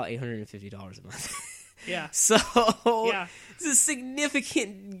rent is about $850 a month. Yeah. So it's a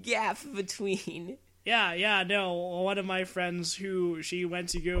significant gap between. Yeah, no. One of my friends she went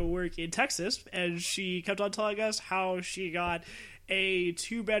to go work in Texas, and she kept on telling us how she got a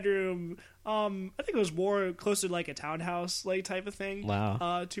 2-bedroom, I think it was more closer to like a townhouse like type of thing. Wow.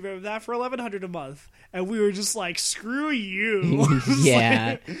 2-bedroom that for $1,100 a month, and we were just like, screw you.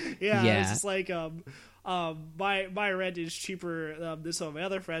 Yeah. It's just like my rent is cheaper than some of my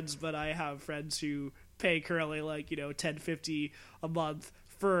other friends, but I have friends who pay currently like $10.50 a month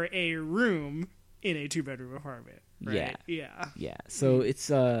for a room in a 2-bedroom apartment. Right? Yeah. So it's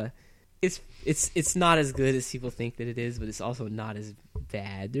not as good as people think that it is, but it's also not as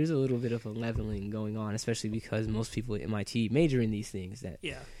bad. There's a little bit of a leveling going on, especially because most people at MIT major in these things that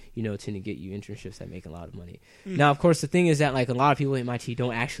tend to get you internships that make a lot of money. Now, of course, the thing is that like a lot of people at MIT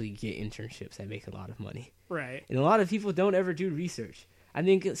don't actually get internships that make a lot of money. Right. And a lot of people don't ever do research. I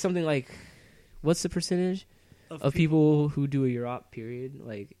think something like, what's the percentage of people who do a year op period?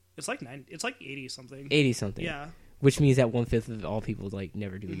 Like it's like 80 something. 80 something. Yeah. Which means that 1/5 of all people like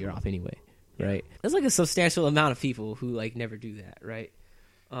never do a year op anyway, right? That's like a substantial amount of people who like never do that, right?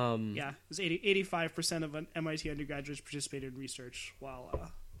 It's 85% of MIT undergraduates participate in research while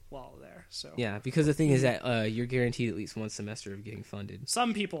there. So yeah, because the thing is that you're guaranteed at least one semester of getting funded.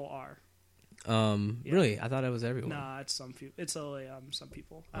 Some people are. Really? I thought it was everyone. Nah, it's some people. It's only some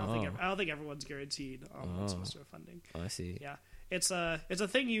people. I don't think everyone's guaranteed one semester of funding. Oh, I see. Yeah. It's a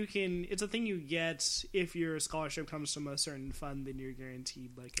thing you get if your scholarship comes from a certain fund, then you're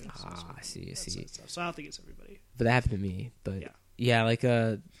guaranteed like I see. So I don't think it's everybody. But that happened to me. But yeah, like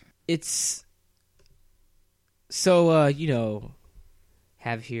it's so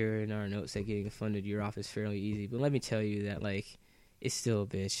have here in our notes that getting a funded year off is fairly easy, but let me tell you that like it's still a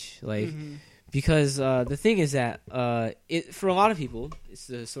bitch. Like because the thing is that for a lot of people it's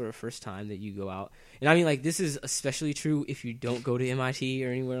the sort of first time that you go out. And I mean, like, this is especially true if you don't go to MIT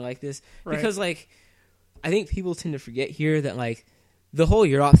or anywhere like this. Right. Because, like, I think people tend to forget here that, like, the whole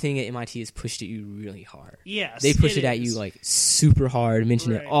year op thing at MIT is pushed at you really hard. Yes, they push it at you, like, super hard,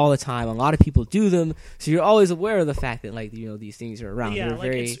 mention it all the time. A lot of people do them, so you're always aware of the fact that, like, these things are around. Yeah,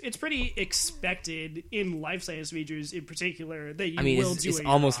 like, it's pretty expected in life science majors in particular that you will do it. It's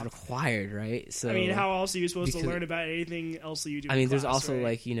almost required, right? So I mean, how else are you supposed to learn about anything else that you do in there's class, also, right?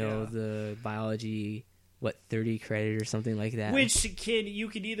 like, the biology... 30 credit or something like that, which you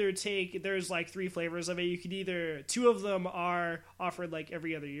could either take. There's like 3 flavors of it. You could either 2 of them are offered like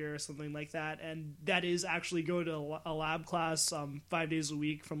every other year or something like that, and that is actually go to a lab class 5 days a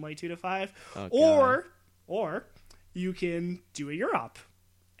week from like 2 to 5, or you can do a year op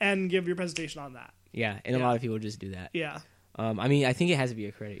and give your presentation on that. Yeah, and a lot of people just do that. Yeah. I mean, I think it has to be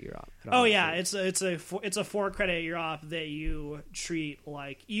a credit year op. Oh yeah, it's a 4 credit year op that you treat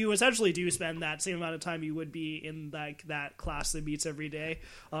like you essentially do spend that same amount of time you would be in like that class that meets every day.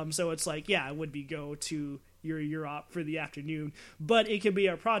 So it's like it would be go to your year op for the afternoon, but it could be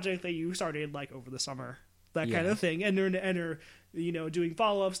a project that you started like over the summer, that kind of thing, and you're doing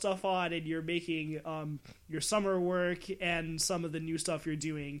follow up stuff on, and you're making your summer work and some of the new stuff you're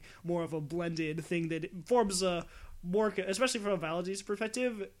doing more of a blended thing that forms a more, especially from a biology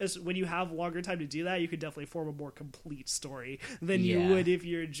perspective, is when you have longer time to do that, you could definitely form a more complete story than you would if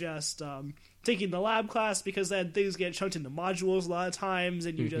you're just taking the lab class, because then things get chunked into modules a lot of times,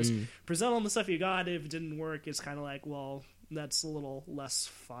 and you just present on the stuff you got. If it didn't work, it's kind of like, well, that's a little less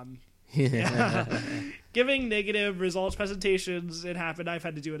fun. Giving negative results presentations, it happened. I've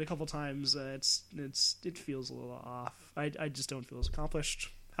had to do it a couple times. It feels a little off. I just don't feel as accomplished.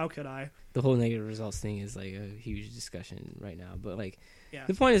 How could I? The whole negative results thing is like a huge discussion right now. But like,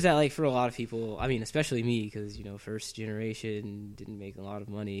 the point is that like for a lot of people, I mean, especially me, because first generation, didn't make a lot of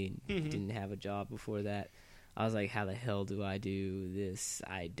money, didn't have a job before that. I was like, how the hell do I do this?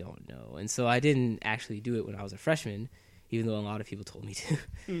 I don't know. And so I didn't actually do it when I was a freshman, even though a lot of people told me to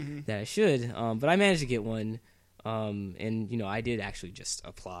that I should. But I managed to get one. And I did actually just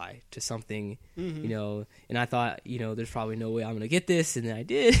apply to something, and I thought, there's probably no way I'm going to get this. And then I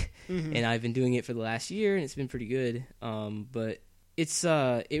did, and I've been doing it for the last year, and it's been pretty good. But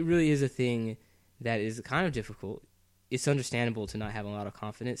it really is a thing that is kind of difficult. It's understandable to not have a lot of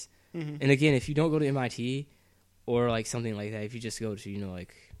confidence. And again, if you don't go to MIT or like something like that, if you just go to,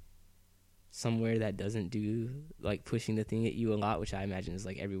 like somewhere that doesn't do like pushing the thing at you a lot, which I imagine is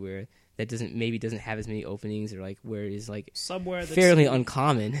like everywhere, that doesn't have as many openings, or like where it is like somewhere that's fairly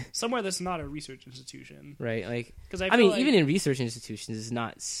uncommon, somewhere that's not a research institution, right? Like, because I mean, even in research institutions, it's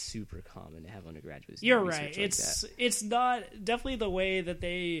not super common to have undergraduates. You're right. It's not definitely the way that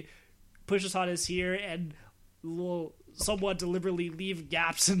they push us on is here, and will somewhat deliberately leave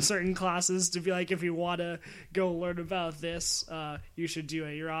gaps in certain classes to be like, if you want to go learn about this, you should do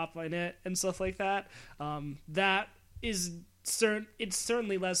a year op in it and stuff like that. That is it's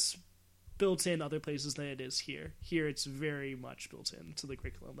certainly less built in other places than it is here. Here it's very much built into the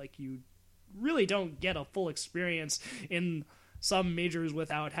curriculum. Like, you really don't get a full experience in some majors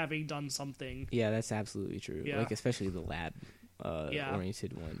without having done something. Yeah, that's absolutely true. Yeah. Like, especially the lab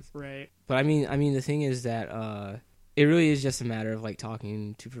oriented ones. Right. But I mean the thing is that it really is just a matter of like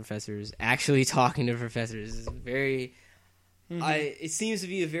talking to professors. Actually talking to professors is very it seems to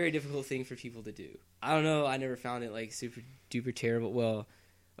be a very difficult thing for people to do. I don't know, I never found it like super duper terrible. Well,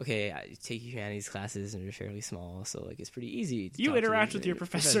 okay, I take humanities classes and they're fairly small, so like it's pretty easy to you interact with your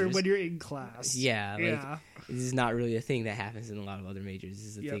professor when you're in class. Yeah, like, this is not really a thing that happens in a lot of other majors. This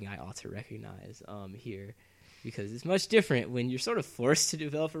is a thing I ought to recognize here, because it's much different when you're sort of forced to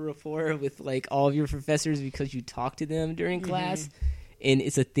develop a rapport with like all of your professors because you talk to them during class, and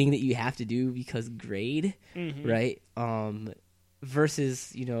it's a thing that you have to do because grade, right?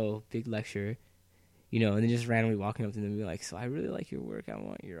 Versus, you know, big lecture, you know, and then just randomly walking up to them and be like, so I really like your work, I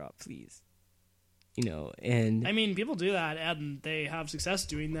want your op, please. You know, and I mean, people do that, and they have success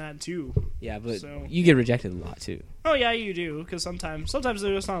doing that too. Yeah, but you get rejected a lot too. Oh yeah, you do, because sometimes they're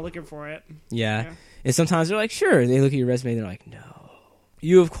just not looking for it. Yeah, and sometimes they're like, sure. They look at your resume, and they're like, no.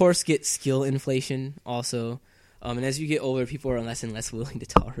 You of course get skill inflation also, and as you get older, people are less and less willing to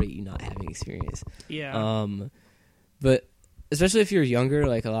tolerate you not having experience. Yeah. But especially if you're younger,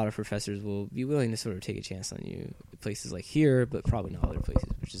 like a lot of professors will be willing to sort of take a chance on you. Places like here, but probably not other places,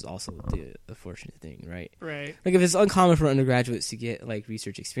 which is also the unfortunate thing, right? Right. Like if it's uncommon for undergraduates to get like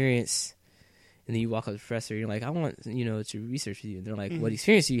research experience, and then you walk up to the professor, you're like, I want, you know, to research with you. And they're like, what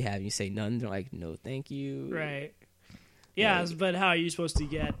experience do you have? And you say none. They're like, no, thank you. Right. Yeah, but how are you supposed to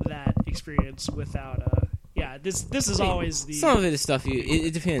get that experience without this is always the... Some of it is stuff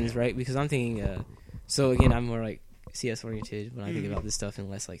it depends, right? Because I'm thinking, so again, I'm more like CS oriented when I think about this stuff, and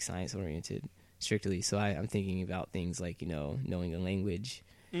less like science oriented strictly. So I'm thinking about things like, you know, knowing a language,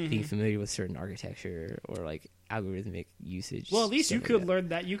 being familiar with certain architecture, or like algorithmic usage. Well, at least you could learn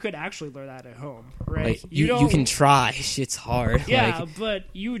that. You could actually learn that at home, right? Like, you can try. Shit's hard. Yeah, like, but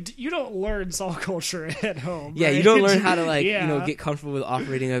you don't learn cell culture at home. Yeah, right? you don't learn how to like you know, get comfortable with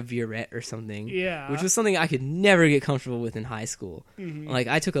operating a Viret or something. Yeah, which was something I could never get comfortable with in high school. Like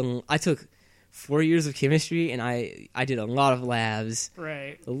I took 4 years of chemistry, and I did a lot of labs,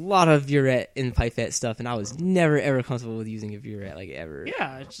 right? A lot of Viret and pipette stuff, and I was never ever comfortable with using a Viret, like ever.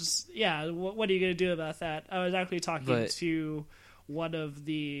 Yeah, it's just what are you gonna do about that? I was actually talking to one of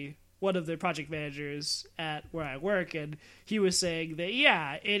the project managers at where I work, and he was saying that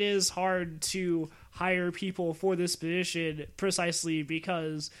it is hard to hire people for this position precisely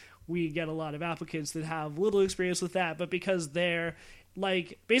because we get a lot of applicants that have little experience with that, but because they're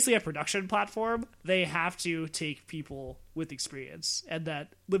like basically a production platform, they have to take people with experience, and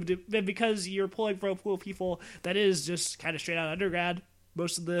that because you're pulling from a pool of people that is just kind of straight out undergrad,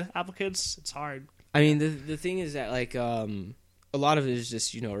 most of the applicants, it's hard. I mean, the thing is that like a lot of it is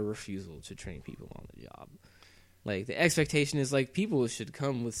just, you know, a refusal to train people on the job. Like the expectation is like people should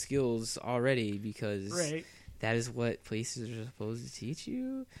come with skills already because that is what places are supposed to teach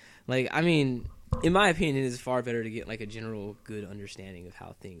you. Like, I mean, in my opinion, it is far better to get like a general good understanding of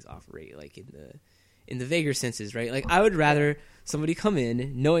how things operate, like in the vaguer senses, right? Like I would rather somebody come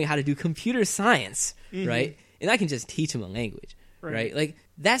in knowing how to do computer science, right? And I can just teach them a language, right? Like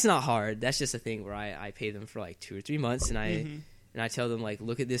that's not hard. That's just a thing where I pay them for like 2 or 3 months, and I tell them like,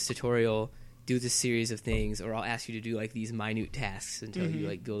 look at this tutorial, do this series of things, or I'll ask you to do like these minute tasks until you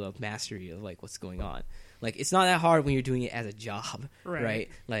like build up mastery of like what's going on. Like it's not that hard when you're doing it as a job, right?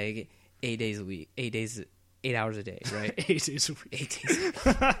 Like 8 days a week, 8 hours a day, right? 8 days a week. 8 days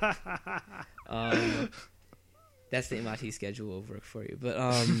a week. That's the MIT schedule of work for you. But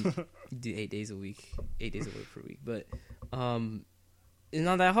do 8 days a week, 8 days of work per week. But it's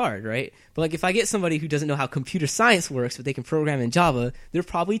not that hard, right? But like if I get somebody who doesn't know how computer science works, but they can program in Java, they're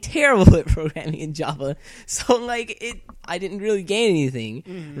probably terrible at programming in Java. So like I didn't really gain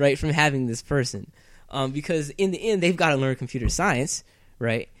anything, right, from having this person. Because in the end, they've got to learn computer science,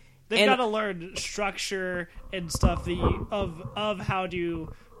 right? They've got to learn structure and stuff of how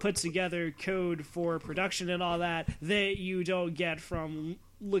to put together code for production and all that you don't get from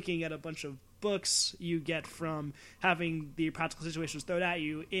looking at a bunch of books you get from having the practical situations thrown at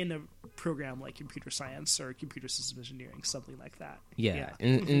you in a program like computer science or computer system engineering, something like that. Yeah.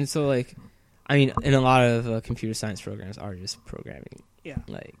 And so, like, I mean, and a lot of computer science programs are just programming. Yeah.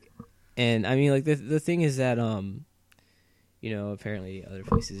 Like, and I mean, like, the thing is that, you know, apparently other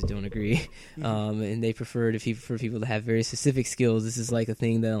places don't agree, and they prefer for people to have very specific skills. This is like a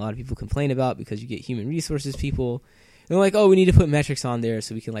thing that a lot of people complain about because you get human resources people. And they're like, oh, we need to put metrics on there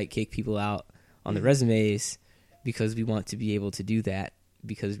so we can, like, kick people out on the resumes because we want to be able to do that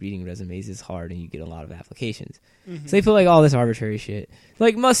because reading resumes is hard and you get a lot of applications. So they put, like, all this arbitrary shit.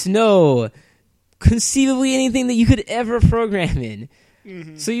 Like, must know conceivably anything that you could ever program in.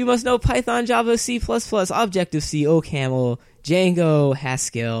 So you must know Python, Java, C++, Objective-C, OCaml, Django,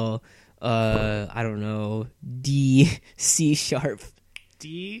 Haskell, I don't know, D, C#.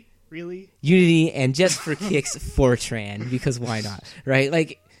 D? Really? Unity, and just for kicks, Fortran, because why not, right?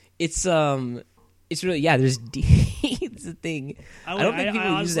 Like, it's really, yeah, there's D. It's a thing. I don't think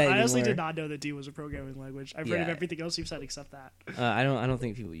people use that anymore. I honestly did not know that D was a programming language. I've heard of everything else you've said except that. I don't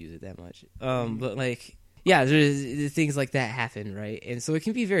think people use it that much. But, like, yeah, there's things like that happen, right? And so it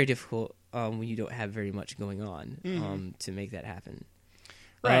can be very difficult when you don't have very much going on to make that happen.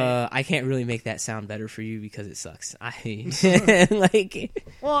 Right. I can't really make that sound better for you because it sucks. Like,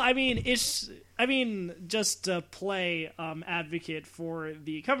 well, I mean, just to play advocate for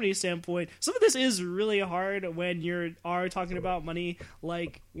the company standpoint, some of this is really hard when you are talking about money.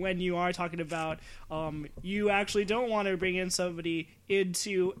 Like, when you are talking about you actually don't want to bring in somebody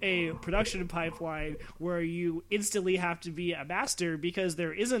into a production pipeline where you instantly have to be a master because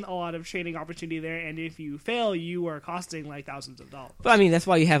there isn't a lot of training opportunity there, and if you fail, you are costing like thousands of dollars. But I mean, that's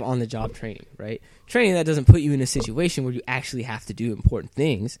why you have on-the-job training, right? Training that doesn't put you in a situation where you actually have to do important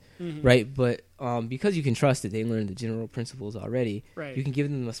things, right? But because you can trust that they learn the general principles already, right, you can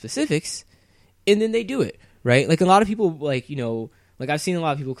give them the specifics, and then they do it, right? Like, a lot of people, like, you know, like, I've seen a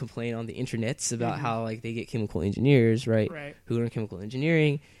lot of people complain on the internets about how, like, they get chemical engineers, right, who learn chemical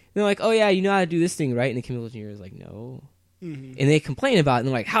engineering. And they're like, oh, yeah, you know how to do this thing, right? And the chemical engineer is like, no. And they complain about it, and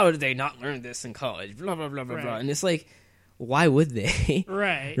they're like, how did they not learn this in college? Blah, blah, blah, blah, blah. And it's like, why would they?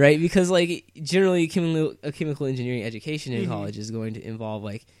 Right. Right? Because, like, generally a chemical engineering education in college is going to involve,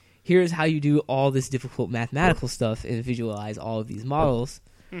 like, here's how you do all this difficult mathematical stuff and visualize all of these models,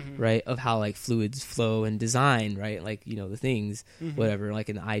 right, of how, like, fluids flow and design, right, like, you know, the things, whatever, like,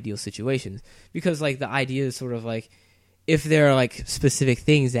 in the ideal situations. Because, like, the idea is sort of, like, if there are, like, specific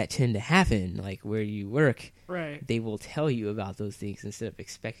things that tend to happen, like, where you work, right, they will tell you about those things instead of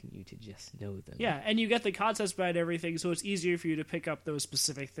expecting you to just know them. Yeah, and you get the concepts behind everything, so it's easier for you to pick up those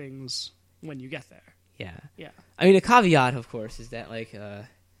specific things when you get there. Yeah. Yeah. I mean, a caveat, of course, is that, like,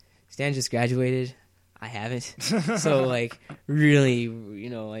 Stan just graduated. I haven't. So, like, really, you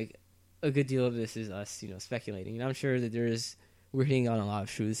know, like, a good deal of this is us, you know, speculating. And I'm sure that we're hitting on a lot of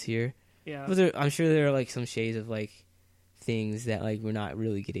truths here. Yeah. But I'm sure there are, like, some shades of, like, things that, like, we're not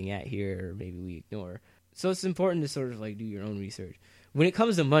really getting at here, or maybe we ignore. So it's important to sort of, like, do your own research. When it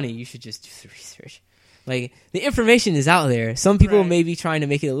comes to money, you should just do the research. Like, the information is out there. Some people may be trying to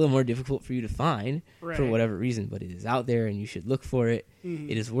make it a little more difficult for you to find for whatever reason, but it is out there, and you should look for it.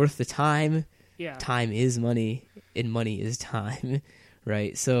 It is worth the time. Yeah. Time is money, and money is time,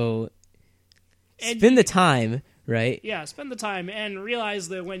 right? So spend the time, right? Yeah, spend the time, and realize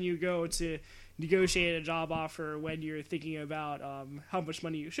that when you go to negotiate a job offer, when you're thinking about how much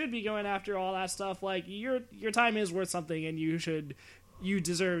money you should be going after, all that stuff, like, your time is worth something, and you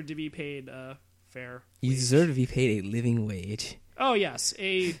deserve to be paid fair. You deserve to be paid a living wage. Oh yes,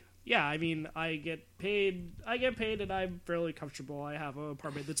 yeah. I mean, I get paid, and I'm fairly comfortable. I have an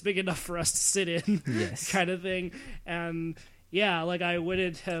apartment that's big enough for us to sit in, kind of thing. And yeah, like, I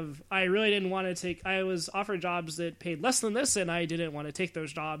really didn't want to take. I was offered jobs that paid less than this, and I didn't want to take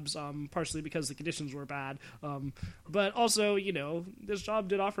those jobs, partially because the conditions were bad, but also, you know, this job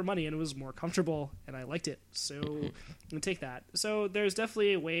did offer money, and it was more comfortable, and I liked it, so I'm gonna take that. So there's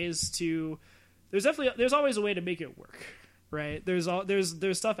definitely ways to. There's always a way to make it work, right? There's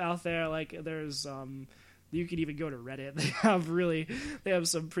stuff out there, like, there's you can even go to Reddit. They have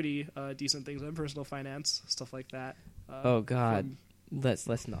some pretty decent things on personal finance, stuff like that. Oh God, let's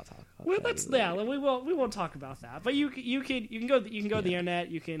not talk about that. We won't talk about that. But you can go to the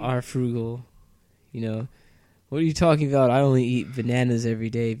internet. You can are frugal, you know. What are you talking about? I only eat bananas every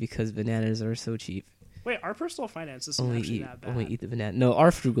day because bananas are so cheap. Wait, our personal finance isn't actually that bad. Only eat the banana. No,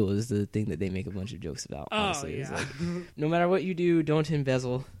 our frugal is the thing that they make a bunch of jokes about. Honestly. Yeah. Like, no matter what you do, don't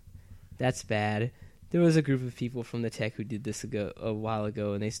embezzle. That's bad. There was a group of people from the tech who did this a while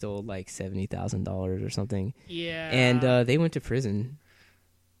ago, and they stole like $70,000 or something. Yeah. And they went to prison.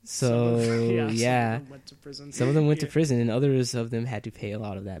 So Some yeah, of them went to prison. some of them went to Yeah. prison, and others of them had to pay a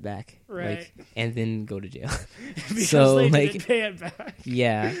lot of that back, Right. and then go to jail. because So, they like- didn't pay it back.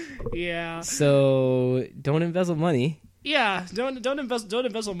 Yeah. Yeah. So don't embezzle money. Yeah, don't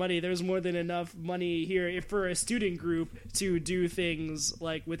embezzle money. There's more than enough money here for a student group to do things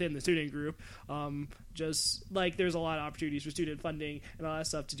like within the student group. Just like there's a lot of opportunities for student funding and all that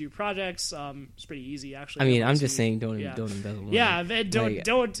stuff to do projects. It's pretty easy actually. I mean, I'm Unless just you- saying don't yeah. embezzle money. Yeah, then Like,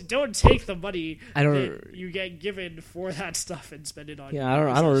 don't take the money I don't- that you get given for that stuff and spend it on. Yeah,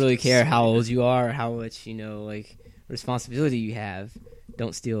 I don't really care how old you are, or how much like responsibility you have.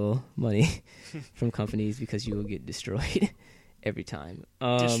 Don't steal money from companies because you will get destroyed every time.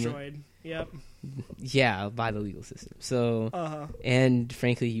 Destroyed. Yep. Yeah, by the legal system. So, Uh-huh. and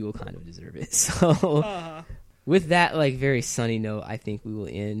frankly, you will kind of deserve it. So, Uh-huh. with that very sunny note, I think we will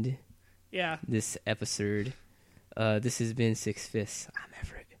end Yeah. this episode. This has been 6/5. I'm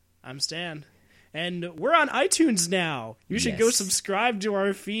Everett. I'm Stan. And we're on iTunes now. You should go Yes. subscribe to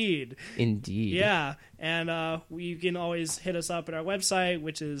our feed. Indeed. Yeah, and you can always hit us up at our website,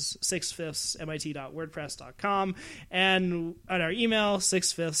 which is 6fifthsmit.wordpress.com, and at our email,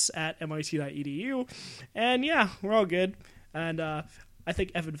 6fifths@mit.edu. And yeah, we're all good. And I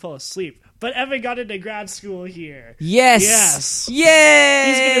think Evan fell asleep. But Evan got into grad school here. Yes. Yes. Yay!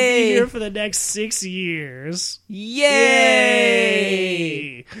 He's going to be here for the next 6 years.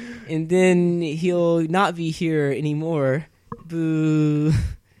 Yay! And then he'll not be here anymore. Boo.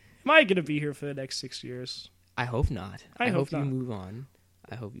 Am I going to be here for the next 6 years? I hope not. I hope you not. move on.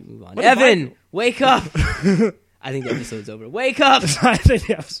 I hope you move on. What if Evan, wake up! I think the episode's over. Wake up! I think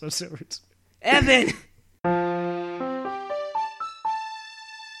the episode's over. Evan!